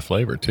citrus in the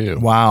flavor too.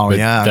 Wow, But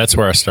yeah. that's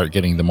where I start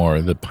getting the more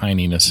the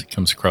pininess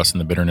comes across in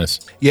the bitterness.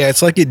 Yeah,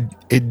 it's like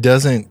it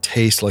doesn't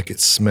taste like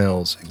it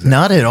smells. Exactly.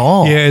 Not at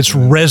all. Yeah, it's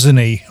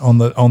resiny on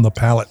the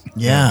palate.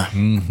 Yeah,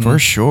 for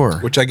sure.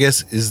 Which I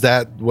guess is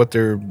that what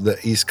they're the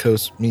East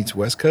Coast meets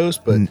West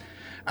Coast, but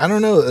I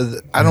don't know.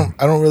 I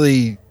don't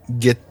really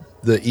get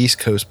the East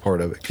Coast part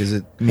of it because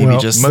it Maybe Well,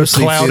 just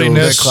mostly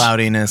cloudiness. the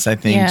cloudiness. I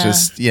think Yeah.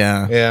 just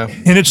yeah. yeah.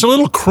 And it's a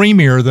little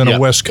creamier than Yeah. a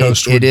West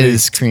Coast It would be.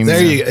 is creamy.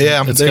 There you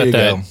yeah. It's there got you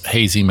that go.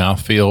 hazy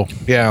mouthfeel.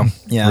 Yeah.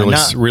 Yeah, really,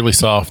 not, really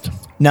soft.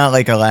 not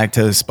like a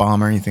lactose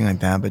bomb or anything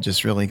like that, but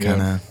just really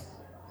kind of.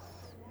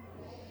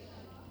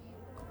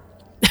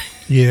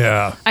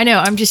 Yeah. I know.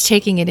 I'm just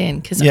taking it in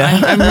because Yeah.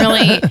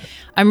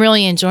 I'm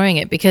really enjoying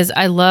it because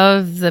I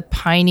love the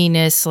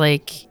pininess,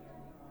 like,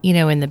 you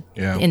know, in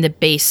the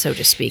base, so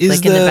to speak,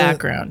 like in the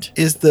background.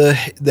 Is the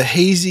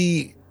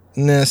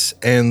haziness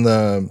and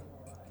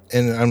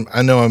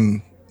I know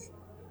I'm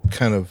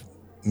kind of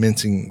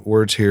mincing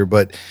words here,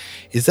 but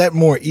is that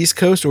more East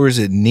Coast or is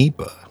it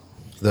NEPA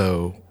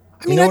though?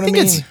 I mean, I think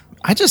it's.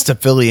 I just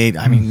affiliate.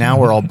 I mean, now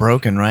we're all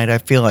broken, right? I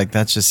feel like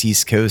that's just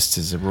East Coast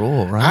as a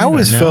rule, right? I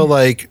always Or no? felt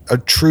like a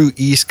true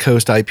East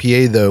Coast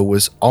IPA though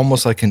was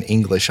almost like an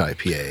English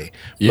IPA,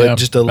 Yeah, but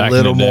just a back in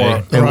little the day. more,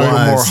 It a little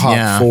more was, hop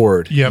yeah.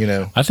 forward. Yep. You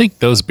know, I think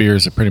those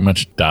beers have pretty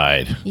much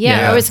died.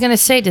 Yeah, I was gonna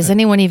say, does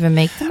anyone even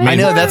make them? I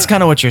know anymore? that's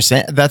kind of what you're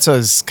saying. That's what I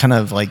was kind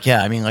of like.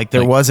 Yeah, I mean, like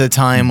there was a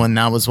time when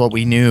that was what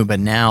we knew, but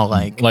now,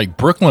 like, Like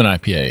Brooklyn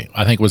IPA,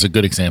 I think was a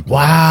good example.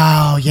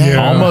 wow, yeah,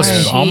 Yeah.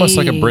 Almost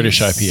like a Jeez.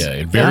 British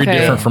IPA. Very Okay.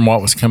 different from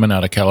what was coming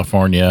out of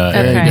California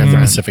Okay. and the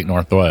Pacific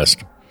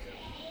Northwest.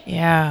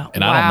 Yeah.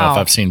 And I don't know if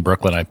I've seen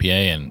Brooklyn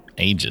IPA in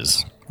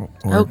ages.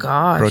 Oh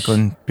gosh.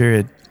 Brooklyn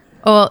period.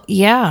 Oh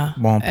yeah.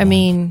 Womp I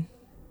mean,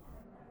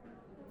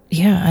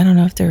 yeah. I don't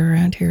know if they're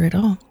around here at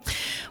all.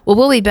 Well,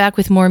 we'll be back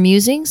with more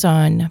musings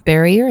on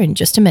Barrier in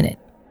just a minute.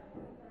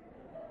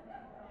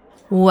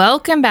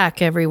 Welcome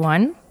back,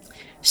 everyone.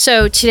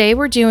 So today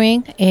we're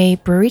doing a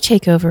brewery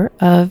takeover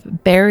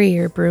of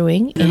Barrier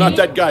Brewing. You're not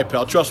that guy,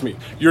 pal. Trust me.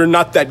 You're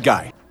not that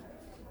guy.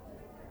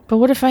 But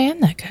what if I am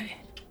that guy?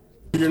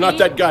 You're not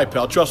that guy,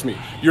 pal. Trust me.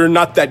 You're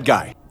not that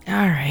guy. All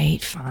right,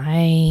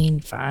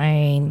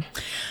 fine.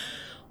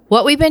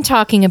 What we've been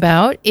talking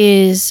about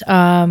is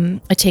a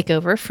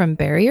takeover from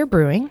Barrier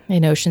Brewing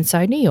in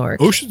Oceanside, New York.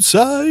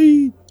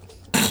 Oceanside.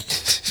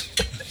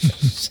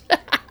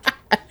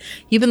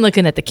 You've been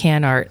looking at the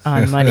can art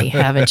on money,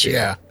 haven't you?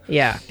 Yeah.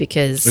 Yeah,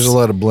 because There's a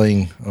lot of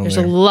bling on there's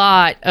there. a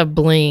lot of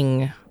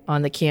bling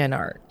on the can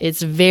art.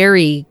 It's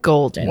very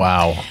golden.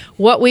 Wow.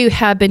 What we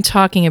have been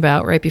talking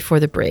about right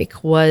before the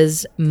break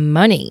was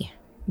Money,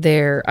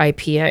 their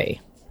IPA.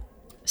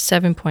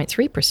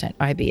 7.3%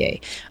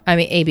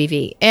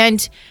 ABV.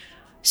 And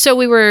so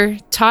we were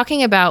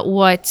talking about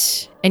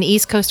what an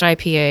East Coast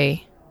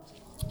IPA,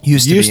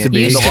 Used to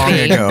be Used to long be.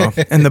 ago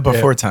in the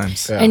before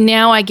times. Yeah. and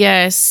now I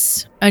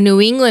guess a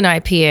New England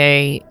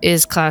IPA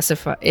is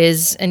classified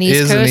is an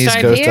East Is an Coast East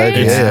IPA. Coast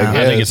IPA. Yeah.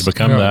 I think it's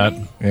become that.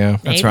 Yeah.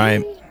 That's Maybe,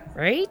 right.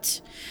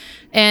 right?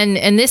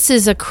 And this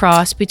is a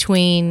cross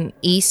between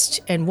East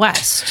and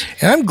West.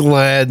 And I'm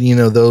glad,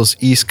 those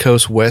East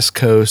Coast, West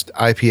Coast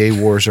IPA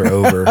wars are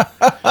over.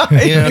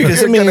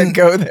 Because You're gonna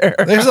go there.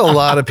 there's a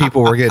lot of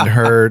people were getting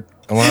hurt,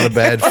 a lot of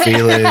bad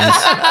feelings,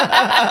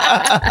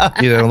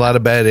 a lot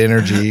of bad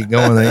energy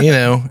going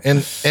there, and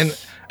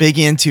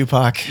Biggie and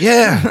Tupac.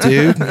 yeah,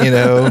 dude,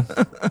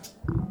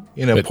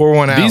 But pour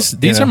one out.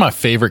 These are my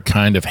favorite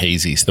kind of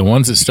hazies. The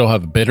ones that still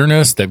have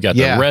bitterness. They've got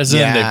Yeah. the resin.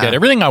 Yeah. They've got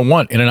everything I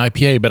want in an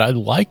IPA, but I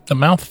like the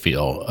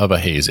mouthfeel of a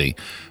hazy.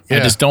 I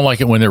Yeah. just don't like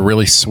it when they're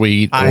really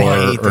sweet I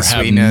hate or the have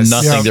sweetness.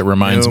 nothing Yeah. that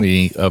reminds Nope.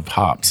 me of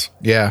hops.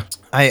 Yeah.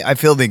 I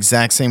feel the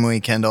exact same way,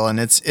 Kendall, and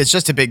it's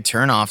just a big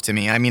turnoff to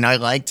me. I mean, I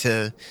like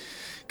to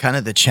kind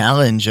of the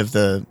challenge of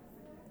the,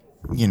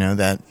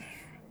 that.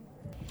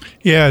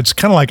 Yeah, it's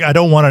kind of like I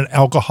don't want an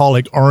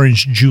alcoholic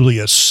orange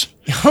Julius.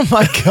 Oh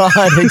my God!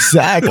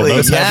 Exactly. Well,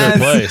 those have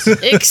their place.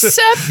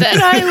 Except that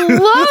I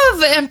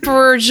love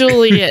Emperor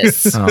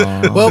Julius.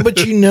 Well,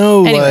 but you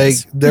know,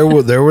 Anyways. like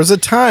there was a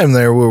time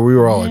there where we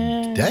were all like,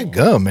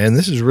 "Dadgum, man,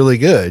 this is really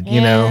good,"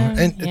 you know,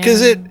 and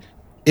because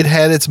it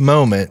had its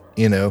moment,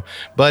 you know,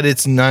 but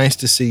it's nice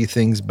to see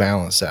things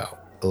balance out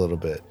a little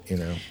bit, you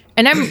know.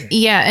 And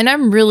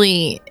I'm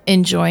really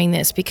enjoying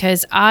this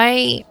because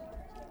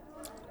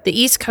the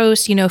East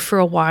Coast, you know, for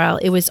a while,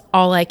 it was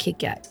all I could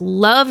get.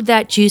 Loved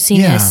that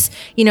juiciness,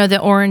 you know, the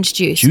orange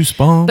juice. Juice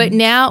bomb. But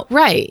now,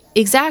 right,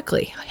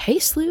 exactly. Hey,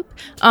 Sloop.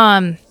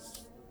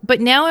 But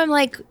now I'm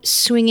like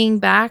swinging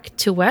back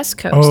to West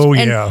Coast. Oh,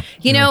 and, yeah.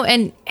 You know,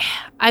 and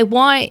I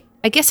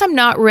guess I'm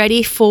not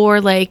ready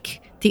for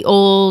like the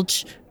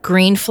old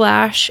green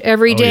flash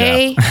every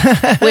day,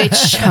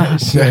 which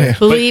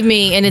believe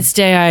me, in its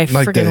day, I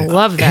Like freaking the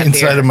love that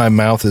inside beer. of my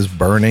mouth is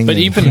burning. But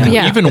and-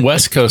 even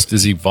West Coast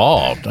has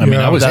evolved. I mean,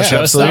 Yeah, I was that's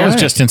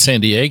just in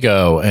San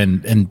Diego,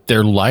 and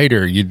they're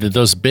lighter. You did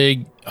those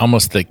big,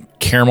 almost the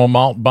caramel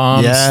malt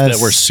bombs Yes.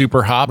 that were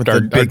super hopped With the are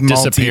big malty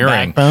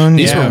disappearing. backbone,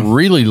 These yeah. were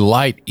really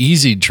light,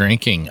 easy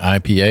drinking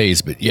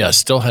IPAs, but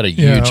still had a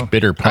huge Yeah.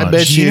 bitter punch. I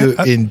bet you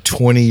in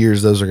 20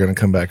 years those are going to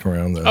come back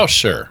around though. Oh,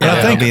 sure.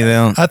 I think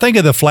they'll- I think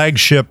of the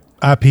flagship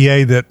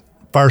IPA that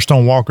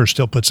Firestone Walker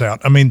still puts out.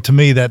 I mean, to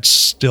me, that's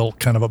still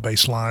kind of a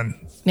baseline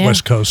Yeah.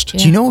 West Coast.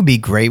 Do you know what would be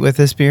great with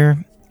this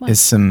beer? Is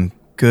some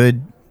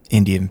good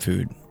Indian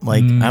food.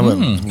 Like I would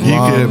You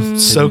love, could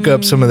soak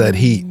up some of that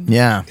heat.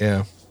 yeah,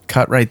 Yeah.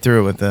 cut right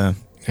through it with the.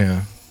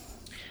 Yeah.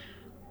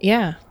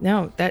 Yeah,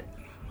 no, that.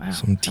 Wow,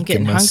 Some I'm tikka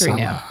getting hungry masala.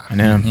 now. I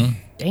know.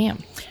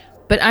 Damn.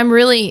 But I'm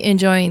really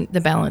enjoying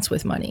the balance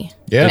with money.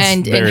 Yes,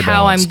 and very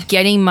how balanced. I'm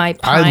getting my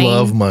pine. I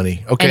love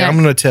money. Okay, And I'm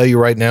going to tell you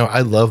right now, I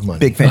love money.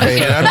 Big fan.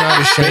 Okay, and I'm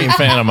not ashamed Big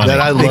fan of money. that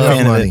I Big love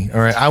fan of money. All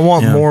right, I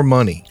want Yeah. more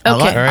money.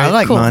 Okay. I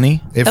like Cool.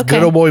 money. If Okay.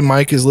 good old boy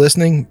Mike is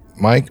listening,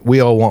 Mike, we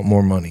all want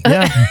more money.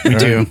 Yeah, we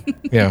do.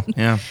 Yeah.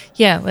 Yeah,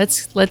 Yeah,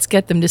 let's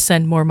get them to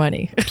send more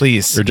money.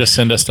 please. Or just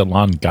send us to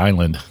Long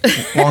Island.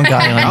 Long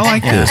Island. I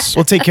like this.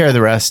 We'll take care of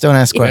the rest. Don't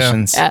ask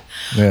questions. Yeah.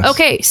 Yes.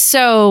 Okay,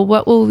 so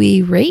what will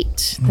we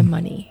rate the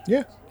money?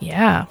 Yeah.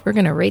 Yeah, we're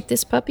gonna rate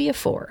this puppy a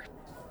 4.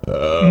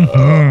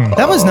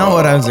 That was not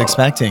what I was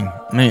expecting.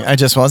 I mean, I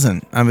just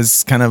wasn't. I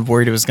was kind of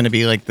worried it was going to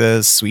be like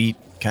the sweet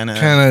kind of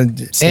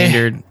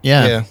standard.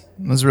 Yeah. Yeah.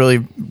 It was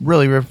really,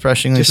 really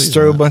refreshingly. Just pleased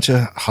throw a with it. bunch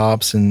of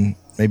hops and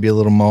maybe a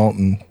little malt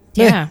and,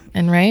 Yeah,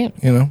 and right,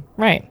 you know.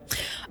 right.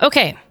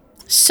 Okay,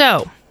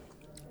 so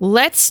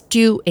let's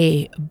do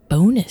a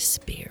bonus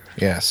beer.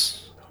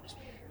 Yes.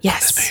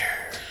 Yes.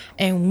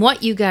 And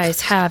what you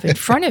guys have in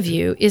front of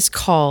you is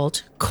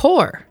called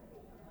Core.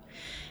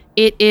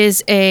 It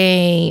is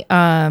a,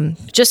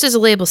 just as the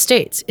label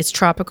states, it's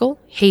tropical,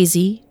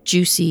 hazy,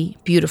 juicy,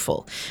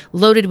 beautiful,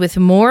 loaded with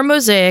more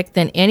mosaic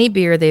than any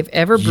beer they've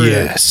ever brewed,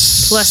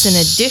 Yes. plus an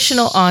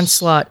additional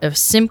onslaught of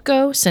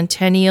Simcoe,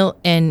 Centennial,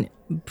 and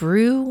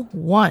Brew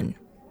One.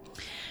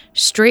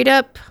 Straight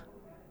up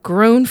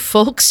grown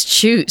folks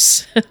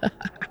juice.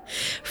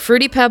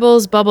 Fruity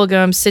Pebbles,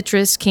 bubblegum,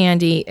 citrus,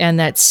 candy, and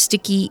that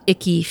sticky,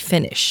 icky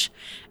finish.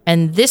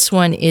 And this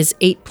one is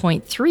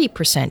 8.3%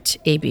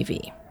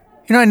 ABV.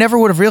 You know, I never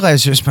would have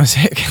realized there's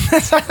mosaic.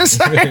 I'm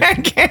sorry, I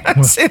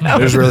can't say that.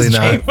 There's with really a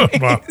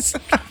not. straight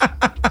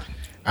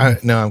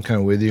face. No, I'm kind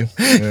of with you.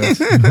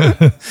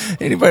 Yeah.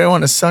 Anybody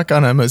want to suck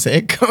on a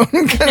mosaic cone?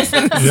 'Cause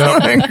it's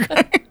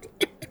like-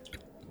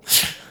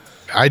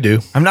 I do.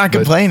 I'm not But-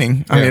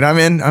 complaining. I mean,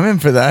 I'm in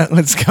for that.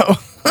 Let's go.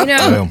 You know,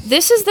 Yeah.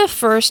 this is the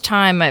first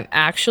time I've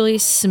actually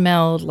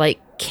smelled like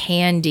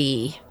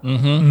candy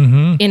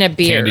in a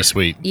beer. Candy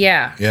sweet.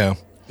 Yeah. Yeah.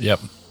 Yep.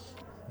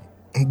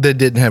 That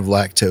didn't have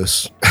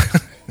lactose.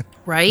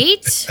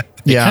 Right?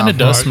 Yeah. Kind of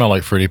does smell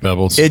like Fruity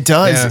Pebbles. It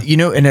does, Yeah. you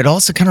know, and it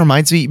also kind of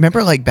reminds me.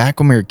 Remember, like back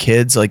when we were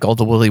kids, like all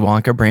the Willy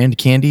Wonka brand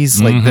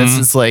candies. Like this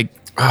is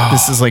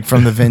like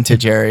from the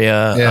vintage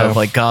area Yeah. of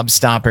like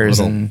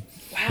Gobstoppers and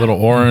Little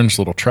orange,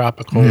 little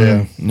tropical.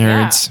 Yeah.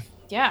 nerds.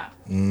 Yeah.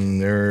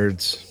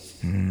 Nerds.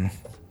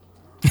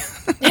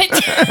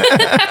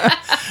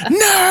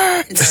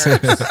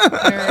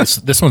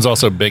 This one's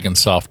also big and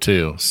soft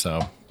too.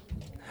 So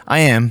I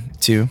am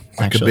too.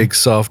 Like actually. a big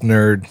soft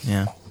nerd.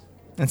 Yeah,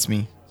 that's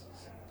me.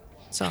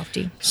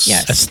 Softy.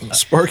 Yes.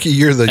 Sparky,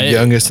 you're the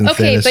youngest and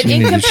Okay, thinnest. but You in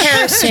need to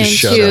comparison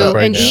shut to up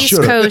right an now. East Shut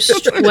up.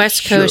 Coast,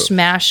 West Coast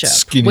mashup,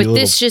 Skinny with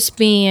little- this just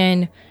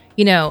being,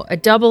 you know, a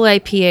double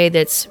IPA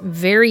that's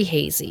very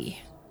hazy.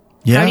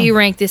 Yeah. How do you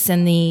rank this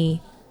in the,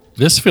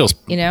 this feels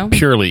you know?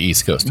 purely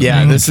East Coast. to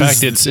Yeah, me. this in is-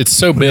 fact, it's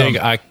so big.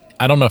 I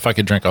don't know if I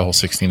could drink a whole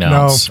 16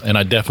 ounce, and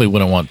I definitely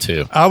wouldn't want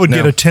to. I would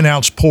get a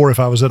 10-ounce pour if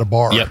I was at a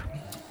bar. Yep.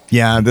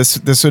 Yeah,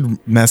 this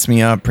would mess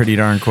me up pretty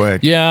darn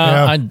quick.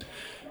 Yeah. Yeah.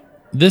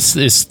 This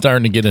is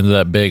starting to get into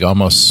that big,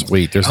 almost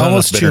sweet. There's not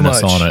Almost enough too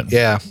bitterness much. on it.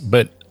 Yeah.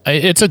 But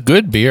it's a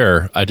good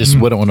beer. I just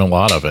wouldn't want a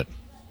lot of it.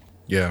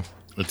 Yeah.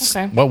 It's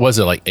Okay. what was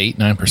it, like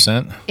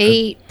 8-9%?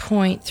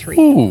 8.3.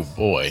 Ooh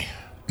boy.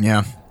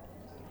 Yeah.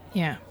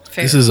 Yeah.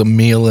 Fair. This is a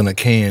meal in a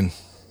can.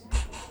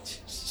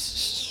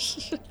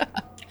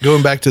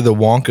 Going back to the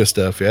Wonka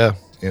stuff, yeah.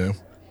 You know.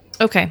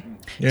 Okay.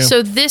 Yeah.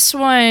 So this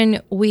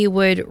one we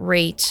would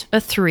rate a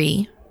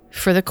 3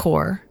 for the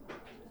core.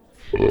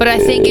 But I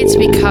think it's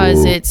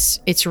because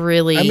it's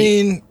really I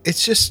mean,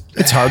 it's just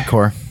It's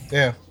hardcore.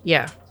 yeah.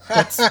 yeah.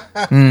 That's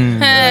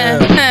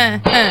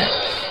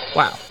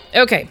wow.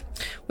 Okay.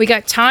 We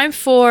got time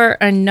for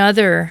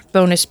another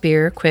bonus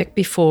beer quick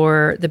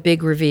before the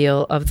big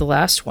reveal of the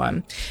last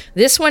one.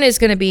 This one is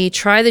going to be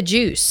Try the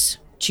Juice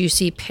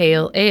Juicy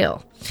Pale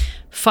Ale.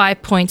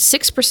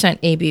 5.6%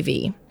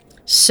 ABV.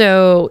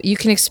 So you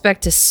can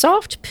expect a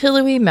soft,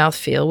 pillowy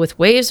mouthfeel with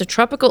waves of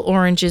tropical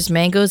oranges,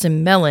 mangoes,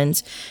 and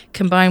melons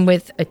combined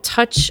with a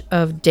touch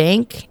of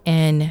dank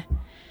and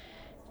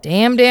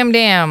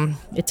damn.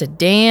 It's a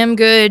damn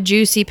good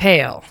juicy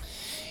pale.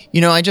 You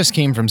know, I just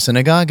came from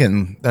synagogue,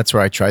 and that's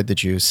where I tried the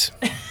juice.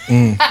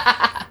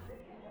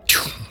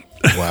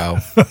 Wow.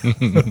 You're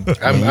going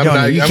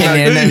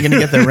to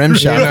get the rim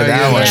shot for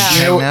that one.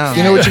 Yeah.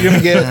 You know what you're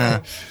gonna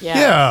get?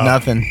 Yeah.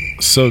 Nothing.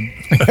 So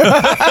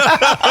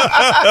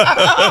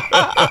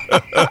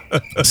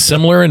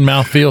similar in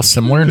mouthfeel,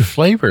 similar in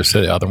flavor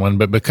to the other one,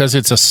 but because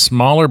it's a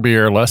smaller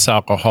beer, less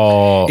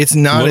alcohol, It's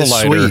not little as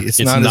lighter, sweet. It's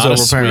not as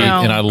overpowering. sweet,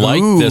 and I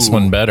like this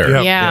one better.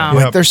 Yep. Yeah.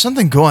 Yep. There's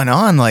something going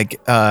on, like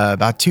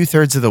about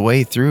 2/3 of the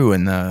way through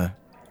in the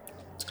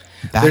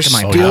back There's of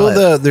my still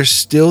palate. there's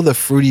still the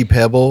fruity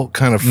pebble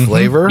kind of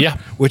flavor, Yeah.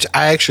 which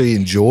I actually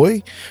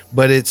enjoy,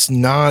 but it's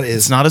not as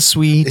It's not as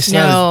sweet. it's No.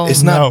 not as,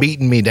 it's not No.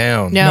 beating me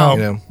down. No. you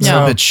know? It's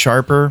No. a bit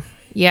sharper.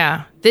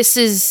 Yeah. This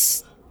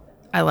is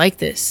I like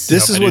this.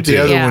 This I is do what the too.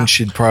 other Yeah. one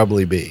should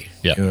probably be.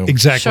 Yeah. you know?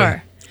 Exactly.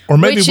 Sure. Or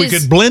maybe Which we is-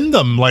 could blend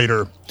them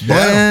later.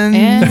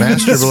 And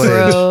Master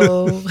Blade.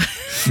 Bro.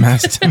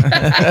 Master.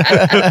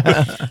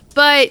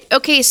 But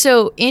okay,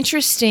 so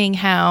interesting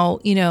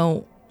how,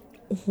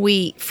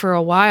 we for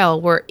a while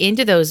were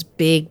into those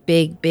big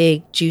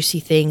juicy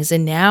things,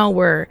 and now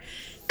we're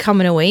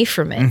coming away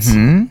from it.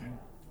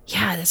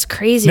 Yeah, that's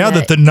crazy. Now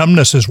that the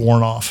numbness is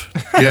worn off.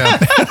 Yeah.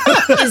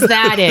 is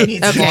that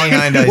it?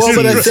 Okay. Well,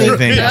 but I think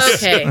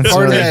Okay.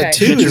 part of that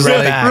too is right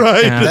like back.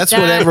 Right. Yeah. that's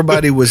what That-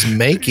 everybody was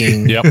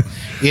making. Yep.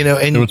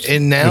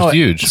 And now was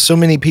huge. so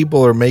many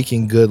people are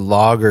making good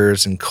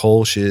lagers and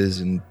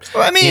kolsches and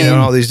Well, I mean,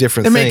 all these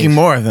different they're things. making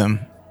more of them.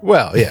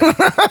 Well, yeah.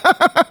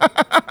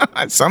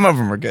 Some of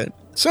them are good.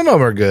 Some of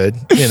them are good,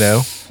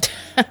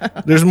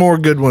 There's more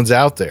good ones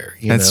out there,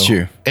 That's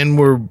true.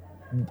 And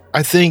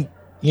I think,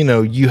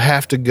 you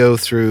have to go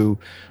through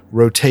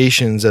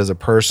rotations as a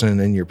person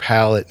and your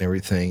palate and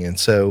everything. And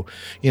so,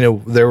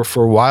 there were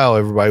for a while,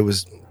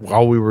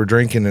 all we were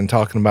drinking and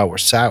talking about were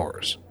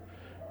sours,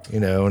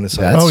 and it's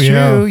like, That's Oh,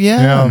 yeah. true.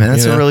 Yeah, Yeah. man,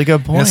 that's you a know? really good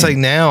And point. it's like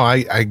now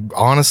I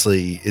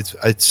honestly,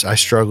 I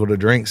struggle to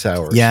drink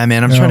sours. yeah,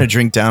 man, I'm Yeah. trying to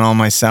drink down all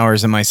my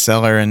sours in my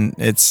cellar, and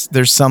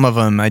there's some of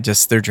them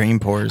they're dream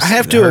pours. I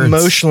have It to hurts.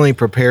 emotionally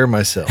prepare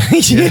myself.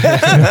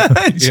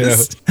 Yeah,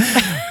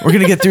 we're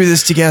gonna get through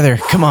this together.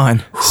 Come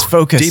on, just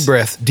focus. Deep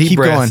breath, Keep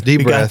going. deep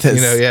We got breath.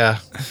 this. Yeah.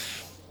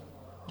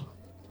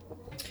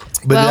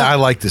 But Well- I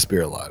like this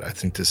beer a lot. I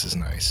think this is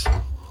nice.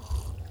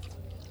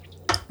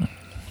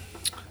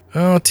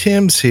 Oh,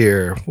 Tim's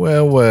here.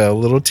 Well,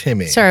 little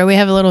Timmy. Sorry, we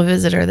have a little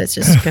visitor that's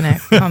just gonna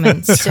come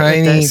and sit with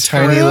Tiny, us.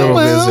 tiny little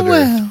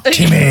visitor.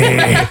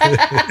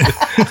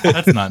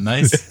 That's not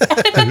nice.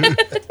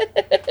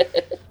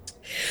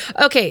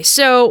 Okay,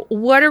 so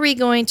what are we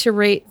going to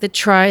rate the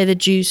Try the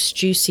Juice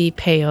Juicy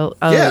Pale?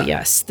 Oh, Yeah.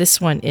 yes. This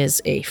one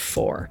is a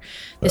 4.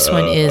 This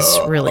one is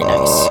really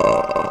nice.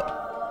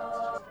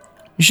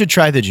 You should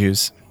try the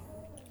juice.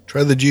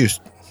 Try the juice.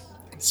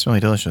 It's really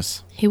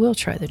delicious. He will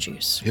try the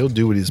juice. He'll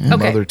do what his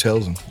mother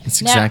tells him.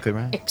 That's Now, exactly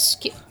right.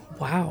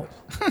 Wow.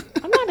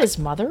 I'm not his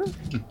mother.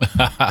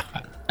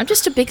 I'm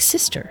just a big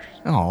sister.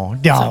 Oh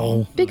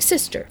no! Big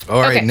sister.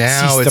 All right, Okay.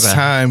 now it's Sister.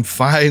 time,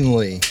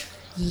 finally.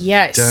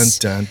 Yes.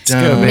 Dun,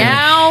 dun, dun.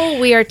 Now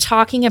we are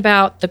talking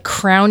about the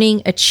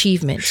crowning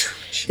achievement.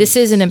 This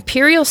is an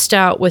imperial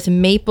stout with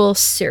maple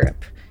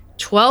syrup,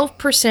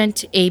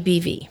 12%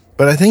 ABV.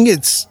 But I think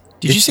it's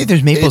Did you say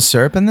there's maple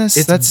syrup in this?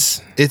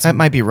 it's- That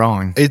might be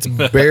wrong. it's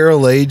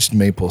barrel aged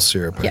maple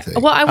syrup. I think.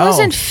 Well, I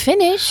wasn't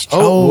finished.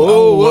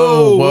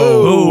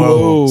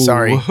 whoa.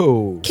 Sorry.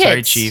 Whoa. Kids.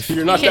 Sorry, Chief.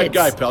 You're not that Kids.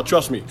 guy, pal.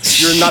 Trust me.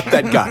 You're not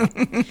that guy.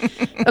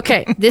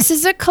 Okay, this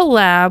is a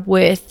collab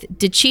with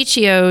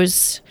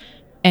DiCicco's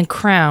and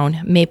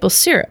Crown maple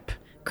syrup.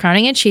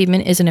 Crowning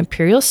achievement is an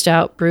imperial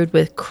stout brewed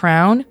with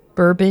Crown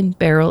bourbon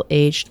barrel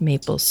aged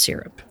maple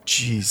syrup.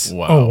 Jeez.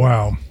 Wow. Oh,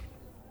 wow.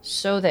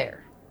 So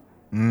there.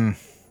 You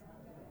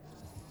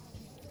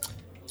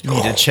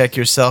need to check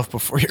yourself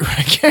before you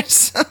wreck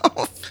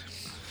yourself.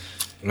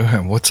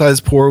 What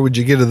size pour would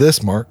you get of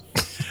this, Mark?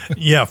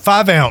 Yeah,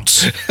 5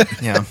 ounce.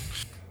 Yeah.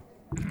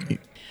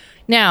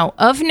 Now,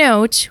 of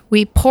note,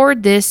 we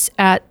poured this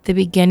at the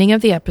beginning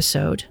of the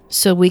episode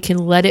so we can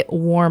let it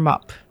warm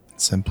up.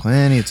 Spend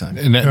plenty of time.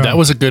 And that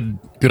was a good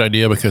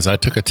idea because I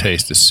took a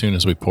taste as soon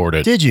as we poured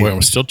it. Did you? When it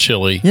was still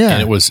chilly. Yeah.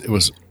 And it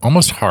was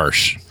almost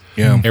harsh.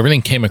 Yeah.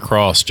 Everything came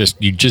across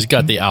you just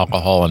got the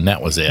alcohol and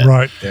that was it.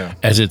 Right. Yeah.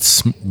 As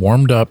it's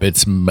warmed up,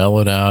 it's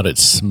mellowed out.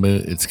 It's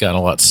smooth. It's got a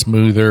lot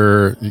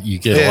smoother. You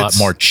get a lot It's-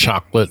 more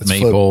chocolate it's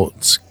maple.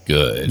 It's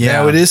good. Yeah.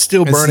 Now it is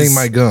still This burning is-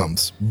 my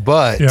gums,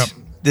 but Yep.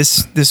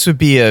 This would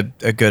be a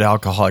good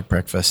alcoholic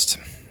breakfast.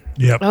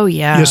 Yep. Oh,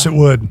 yeah. Yes, it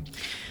would.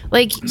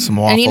 Like, Some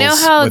and you know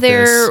waffles how with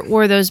there this.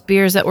 were those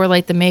beers that were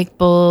like the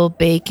maple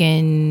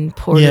bacon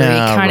portery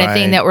Yeah, kind of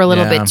thing right. that were a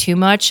little Yeah. bit too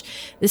much?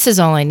 This is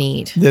all I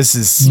need. This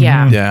is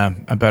Yeah.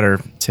 a better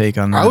take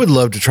on that. I would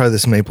love to try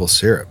this maple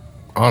syrup.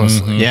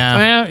 Honestly, yeah.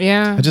 Well,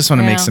 yeah. I just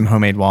want to make yeah. some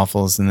homemade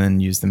waffles and then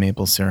use the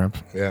maple syrup.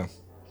 yeah,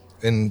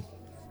 and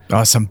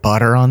Some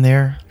butter on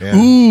there. yeah.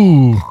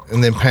 Ooh.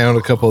 And then pound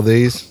a couple of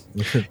these.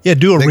 Yeah,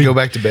 do a Then go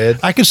back to bed.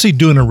 I can see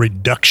doing a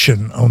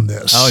reduction on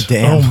this. Oh,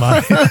 damn. Oh my.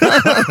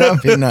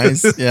 That'd be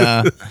nice.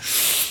 Yeah.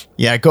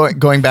 Yeah,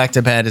 going back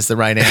to bed is the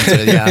right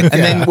answer. Yeah. And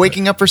then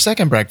waking up for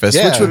second breakfast,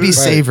 Yeah, which would be right.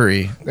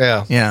 savory.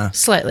 Yeah, Yeah.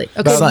 Slightly.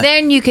 Okay, Slight-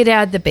 then you could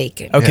add the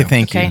bacon. Okay,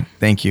 thank you. Okay.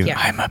 Thank you. Yeah.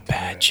 I'm a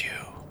bad Jew.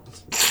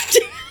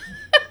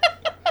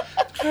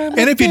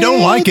 And if you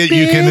don't like it,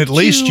 you can at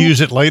least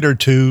use it later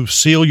to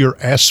seal your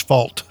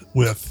asphalt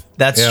with.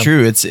 That's Yeah.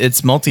 true.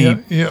 It's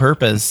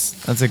multi-purpose.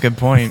 That's a good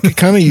point. You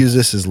kind of use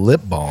this as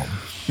lip balm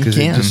because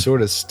it can. just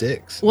sort of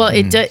sticks. Well,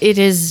 it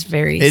is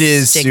very It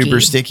is sticky.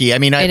 super sticky. I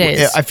mean, It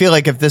is. I feel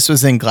like if this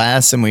was in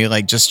glass and we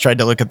like just tried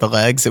to look at the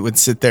legs, it would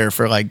sit there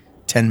for like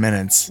 10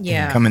 minutes.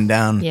 Yeah. Coming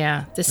down.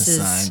 Yeah, this The is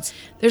sides.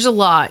 there's a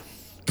lot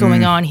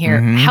going on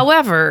here.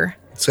 However,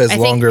 It has I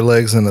think- longer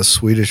legs than a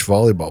Swedish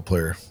volleyball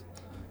player.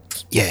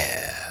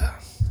 Yeah.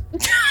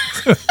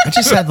 I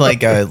just had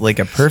like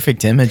a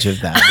perfect image of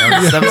that.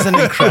 That was an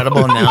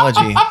incredible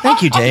analogy.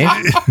 Thank you, Dave.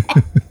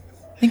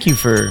 Thank you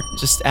for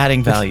just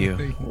adding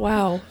value.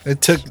 wow.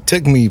 It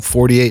took me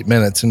 48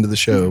 minutes into the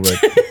show, but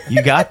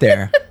You got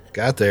there.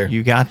 got there.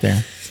 You got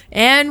there.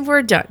 And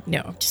we're done.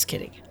 No, I'm just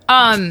kidding.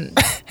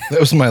 That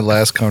was my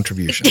last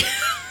contribution.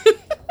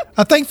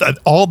 I think that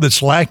all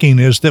that's lacking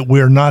is that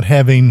we're not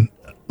having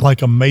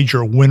like a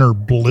major winter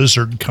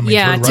blizzard coming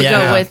Yeah, through. to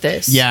Right? go with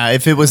this. Yeah,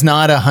 if it was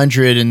not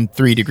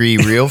 103-degree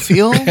real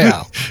feel,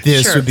 Yeah.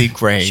 this Sure. would be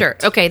great. Sure.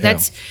 Okay,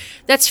 that's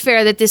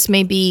fair that this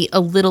may be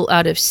a little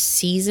out of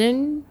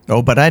season.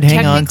 Oh, but I'd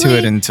hang on to Technically-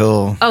 it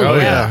until Oh,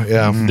 Yeah,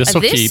 yeah. This will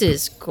This keep.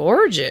 is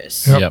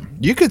gorgeous. Yep.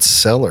 You could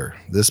cellar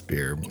this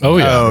beer. Oh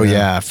yeah. Oh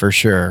yeah, for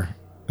sure.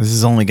 This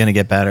is only going to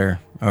get better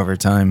over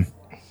time.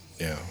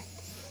 Yeah.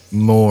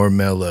 More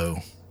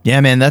mellow.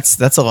 Yeah, man, that's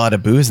a lot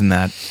of booze in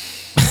that.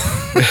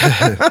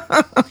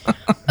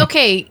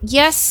 Okay,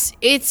 yes,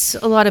 it's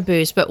a lot of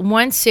booze, but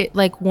once it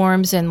like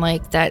warms and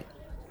like that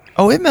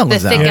Oh, it the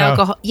mellows thick out. Yeah.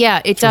 alcohol,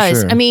 yeah, it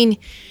does. sure. I mean,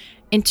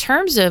 in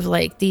terms of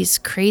like these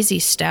crazy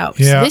stouts,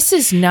 Yeah. this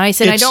is nice,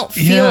 and I It's- don't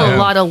feel yeah. a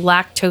lot of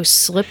lactose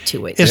slip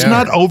to it. It's Yeah.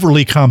 not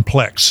overly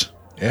complex.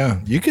 Yeah.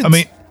 You could. I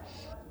mean,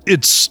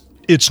 it's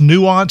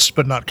nuanced,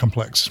 but not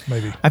complex,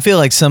 maybe. I feel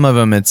like some of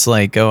them, it's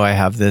like, oh, I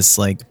have this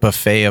like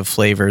buffet of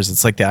flavors.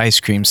 It's like the ice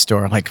cream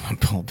store. Like,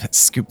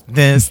 scoop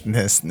this, and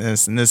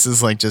this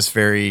is like just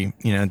very,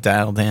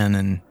 dialed in,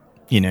 and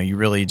you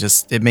really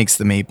just it makes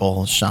the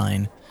maple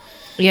shine.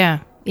 Yeah,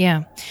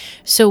 yeah.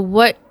 So,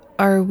 what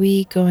are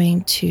we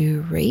going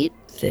to rate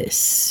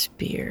this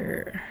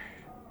beer?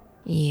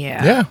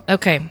 Yeah. Yeah.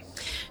 Okay.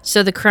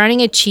 So, the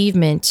crowning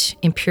achievement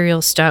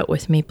Imperial Stout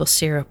with maple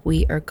syrup,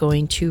 we are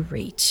going to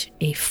rate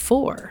a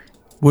 4.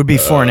 Would be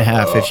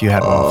 4.5 if you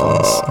had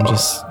waffles. I'm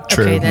just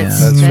True. Okay,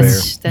 that's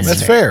That's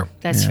that's fair.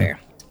 That's fair.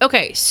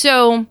 Okay,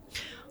 so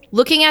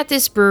looking at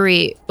this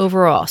brewery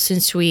overall,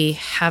 since we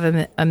have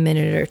a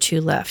minute or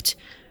two left,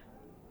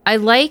 I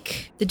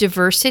like the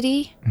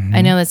diversity.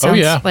 I know that sounds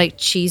yeah. like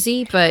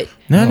cheesy, but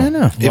no.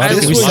 If Lot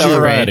this of was your-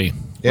 variety.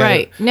 Yeah.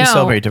 right. We No.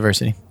 celebrate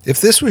diversity. If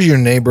this was your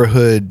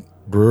neighborhood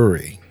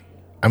brewery,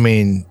 I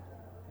mean,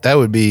 that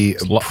would be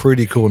a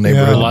pretty cool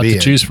neighborhood A to lot be to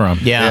in. choose from.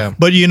 Yeah.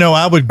 But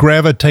I would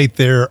gravitate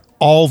there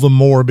all the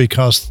more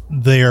because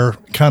they're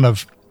kind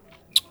of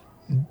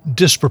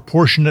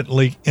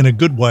disproportionately, in a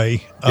good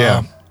way,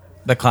 Yeah.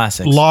 The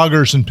classics.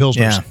 lagers and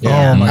pilsners.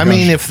 Yeah. Oh my I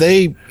mean, if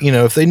they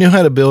knew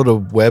how to build a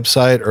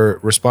website or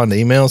respond to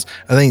emails,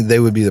 I think they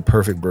would be the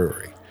perfect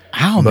brewery.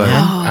 How, But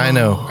man? I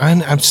know,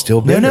 I'm still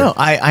No, bitter. no.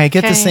 I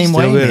get the Okay. same Still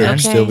way, bitter. man.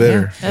 Still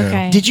bitter. Yeah. Yeah.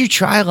 Okay. Did you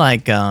try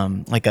like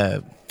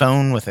a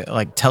phone with a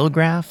like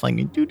telegraph, like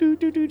maybe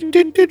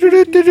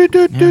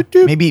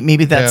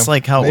that's Yeah.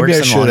 like how it Maybe I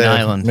works in Long should have.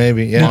 Island.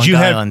 Maybe, yeah. Long Did you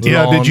have? Island.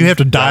 Yeah. Did you have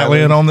to dial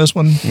in on this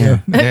one? Yeah.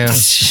 Yeah,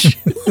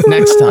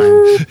 Next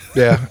time,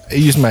 yeah. I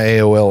used my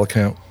AOL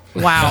account.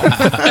 Wow.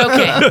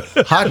 Okay.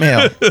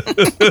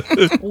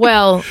 Hotmail.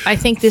 Well, I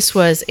think this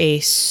was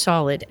a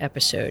solid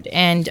episode,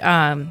 and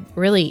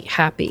really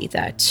happy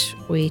that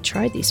we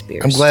tried these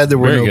beers. I'm glad there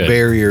were Very no good.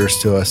 barriers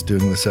to us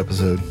doing this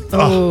episode.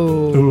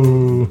 Oh.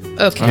 Ooh.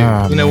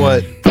 Okay. You know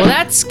what? Well,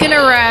 that's going to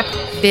wrap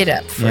it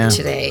up for Yeah.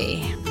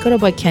 today. Good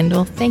old boy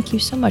Kendall, thank you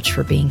so much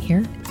for being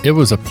here. It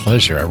was a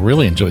pleasure. I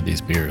really enjoyed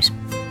these beers.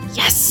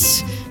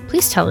 Yes.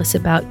 Please tell us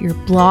about your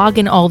blog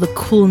and all the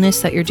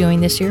coolness that you're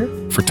doing this year.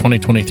 For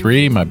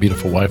 2023, my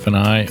beautiful wife and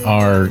I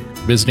are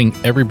visiting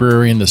every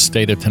brewery in the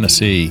state of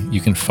Tennessee. You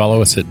can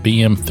follow us at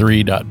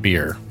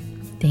bm3.beer.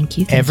 Thank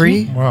you.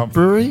 Every Wow.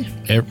 brewery?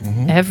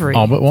 Every.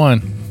 All but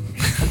one.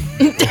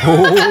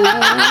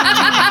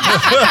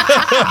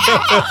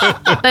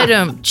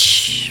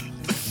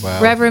 Wow.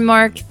 Reverend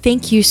Mark,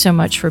 thank you so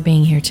much for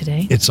being here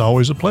today. It's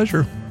always a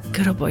pleasure.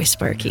 Good old boy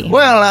Sparky.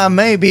 Well, I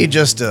may be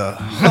just a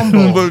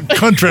humble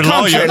Country country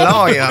lawyer.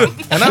 lawyer,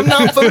 and I'm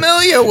not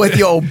familiar with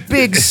your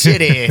big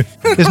city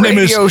His name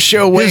is radio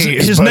show ways.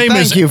 his but name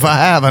thank is you for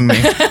having me.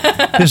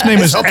 his name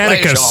is a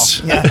pleasure.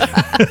 Atticus.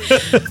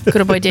 Good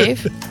old boy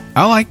Dave.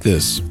 I like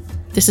this.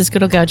 This is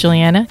good old gal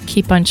Juliana.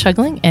 Keep on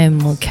chuggling,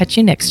 and we'll catch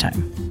you next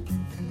time.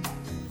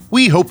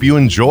 We hope you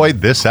enjoyed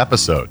this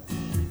episode.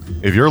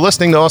 If you're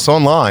listening to us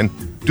online,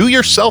 do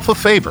yourself a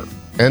favor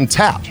and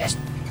tap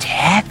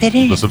Tap it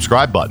in. the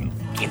subscribe button.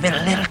 Give it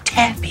a little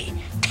tappy.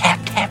 Tap,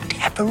 tap,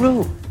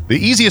 tap-a-roo. The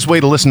easiest way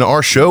to listen to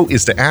our show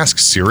is to ask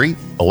Siri,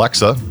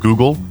 Alexa,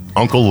 Google,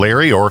 Uncle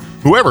Larry, or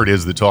whoever it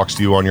is that talks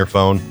to you on your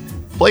phone,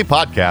 play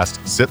podcast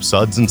Sip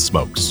Suds and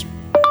Smokes.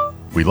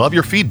 We love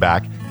your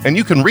feedback, and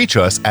you can reach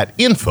us at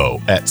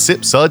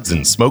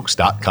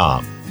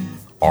info@sipsudsandsmokes.com.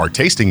 Our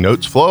tasting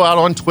notes flow out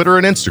on Twitter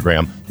and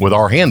Instagram with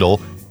our handle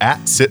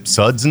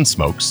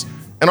 @SipSudsAndSmokes,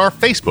 and our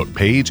Facebook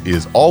page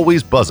is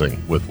always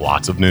buzzing with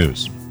lots of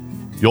news.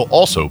 You'll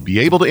also be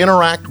able to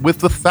interact with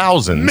the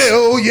thousands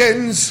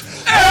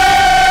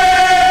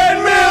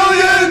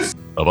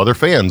of other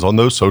fans on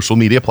those social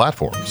media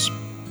platforms.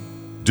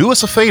 Do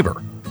us a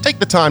favor. Take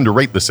the time to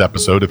rate this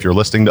episode if you're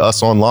listening to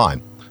us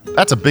online.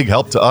 That's a big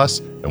help to us,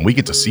 and we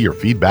get to see your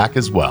feedback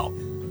as well.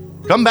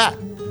 Come back,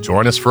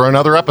 join us for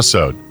another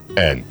episode,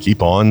 and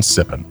keep on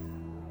sipping.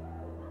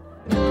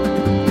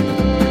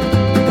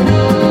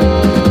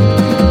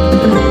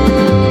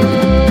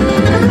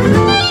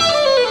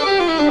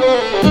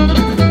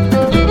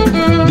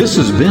 This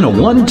has been a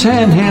One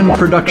Tan Hand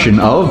production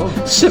of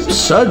Sip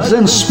Suds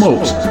and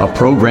Smokes, a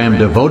program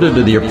devoted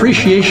to the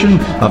appreciation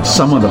of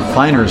some of the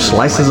finer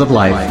slices of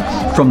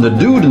life. From the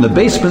Dude in the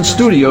Basement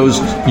Studios,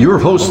 your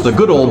hosts, the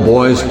Good Old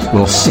Boys,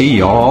 will see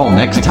you all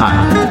next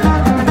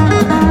time.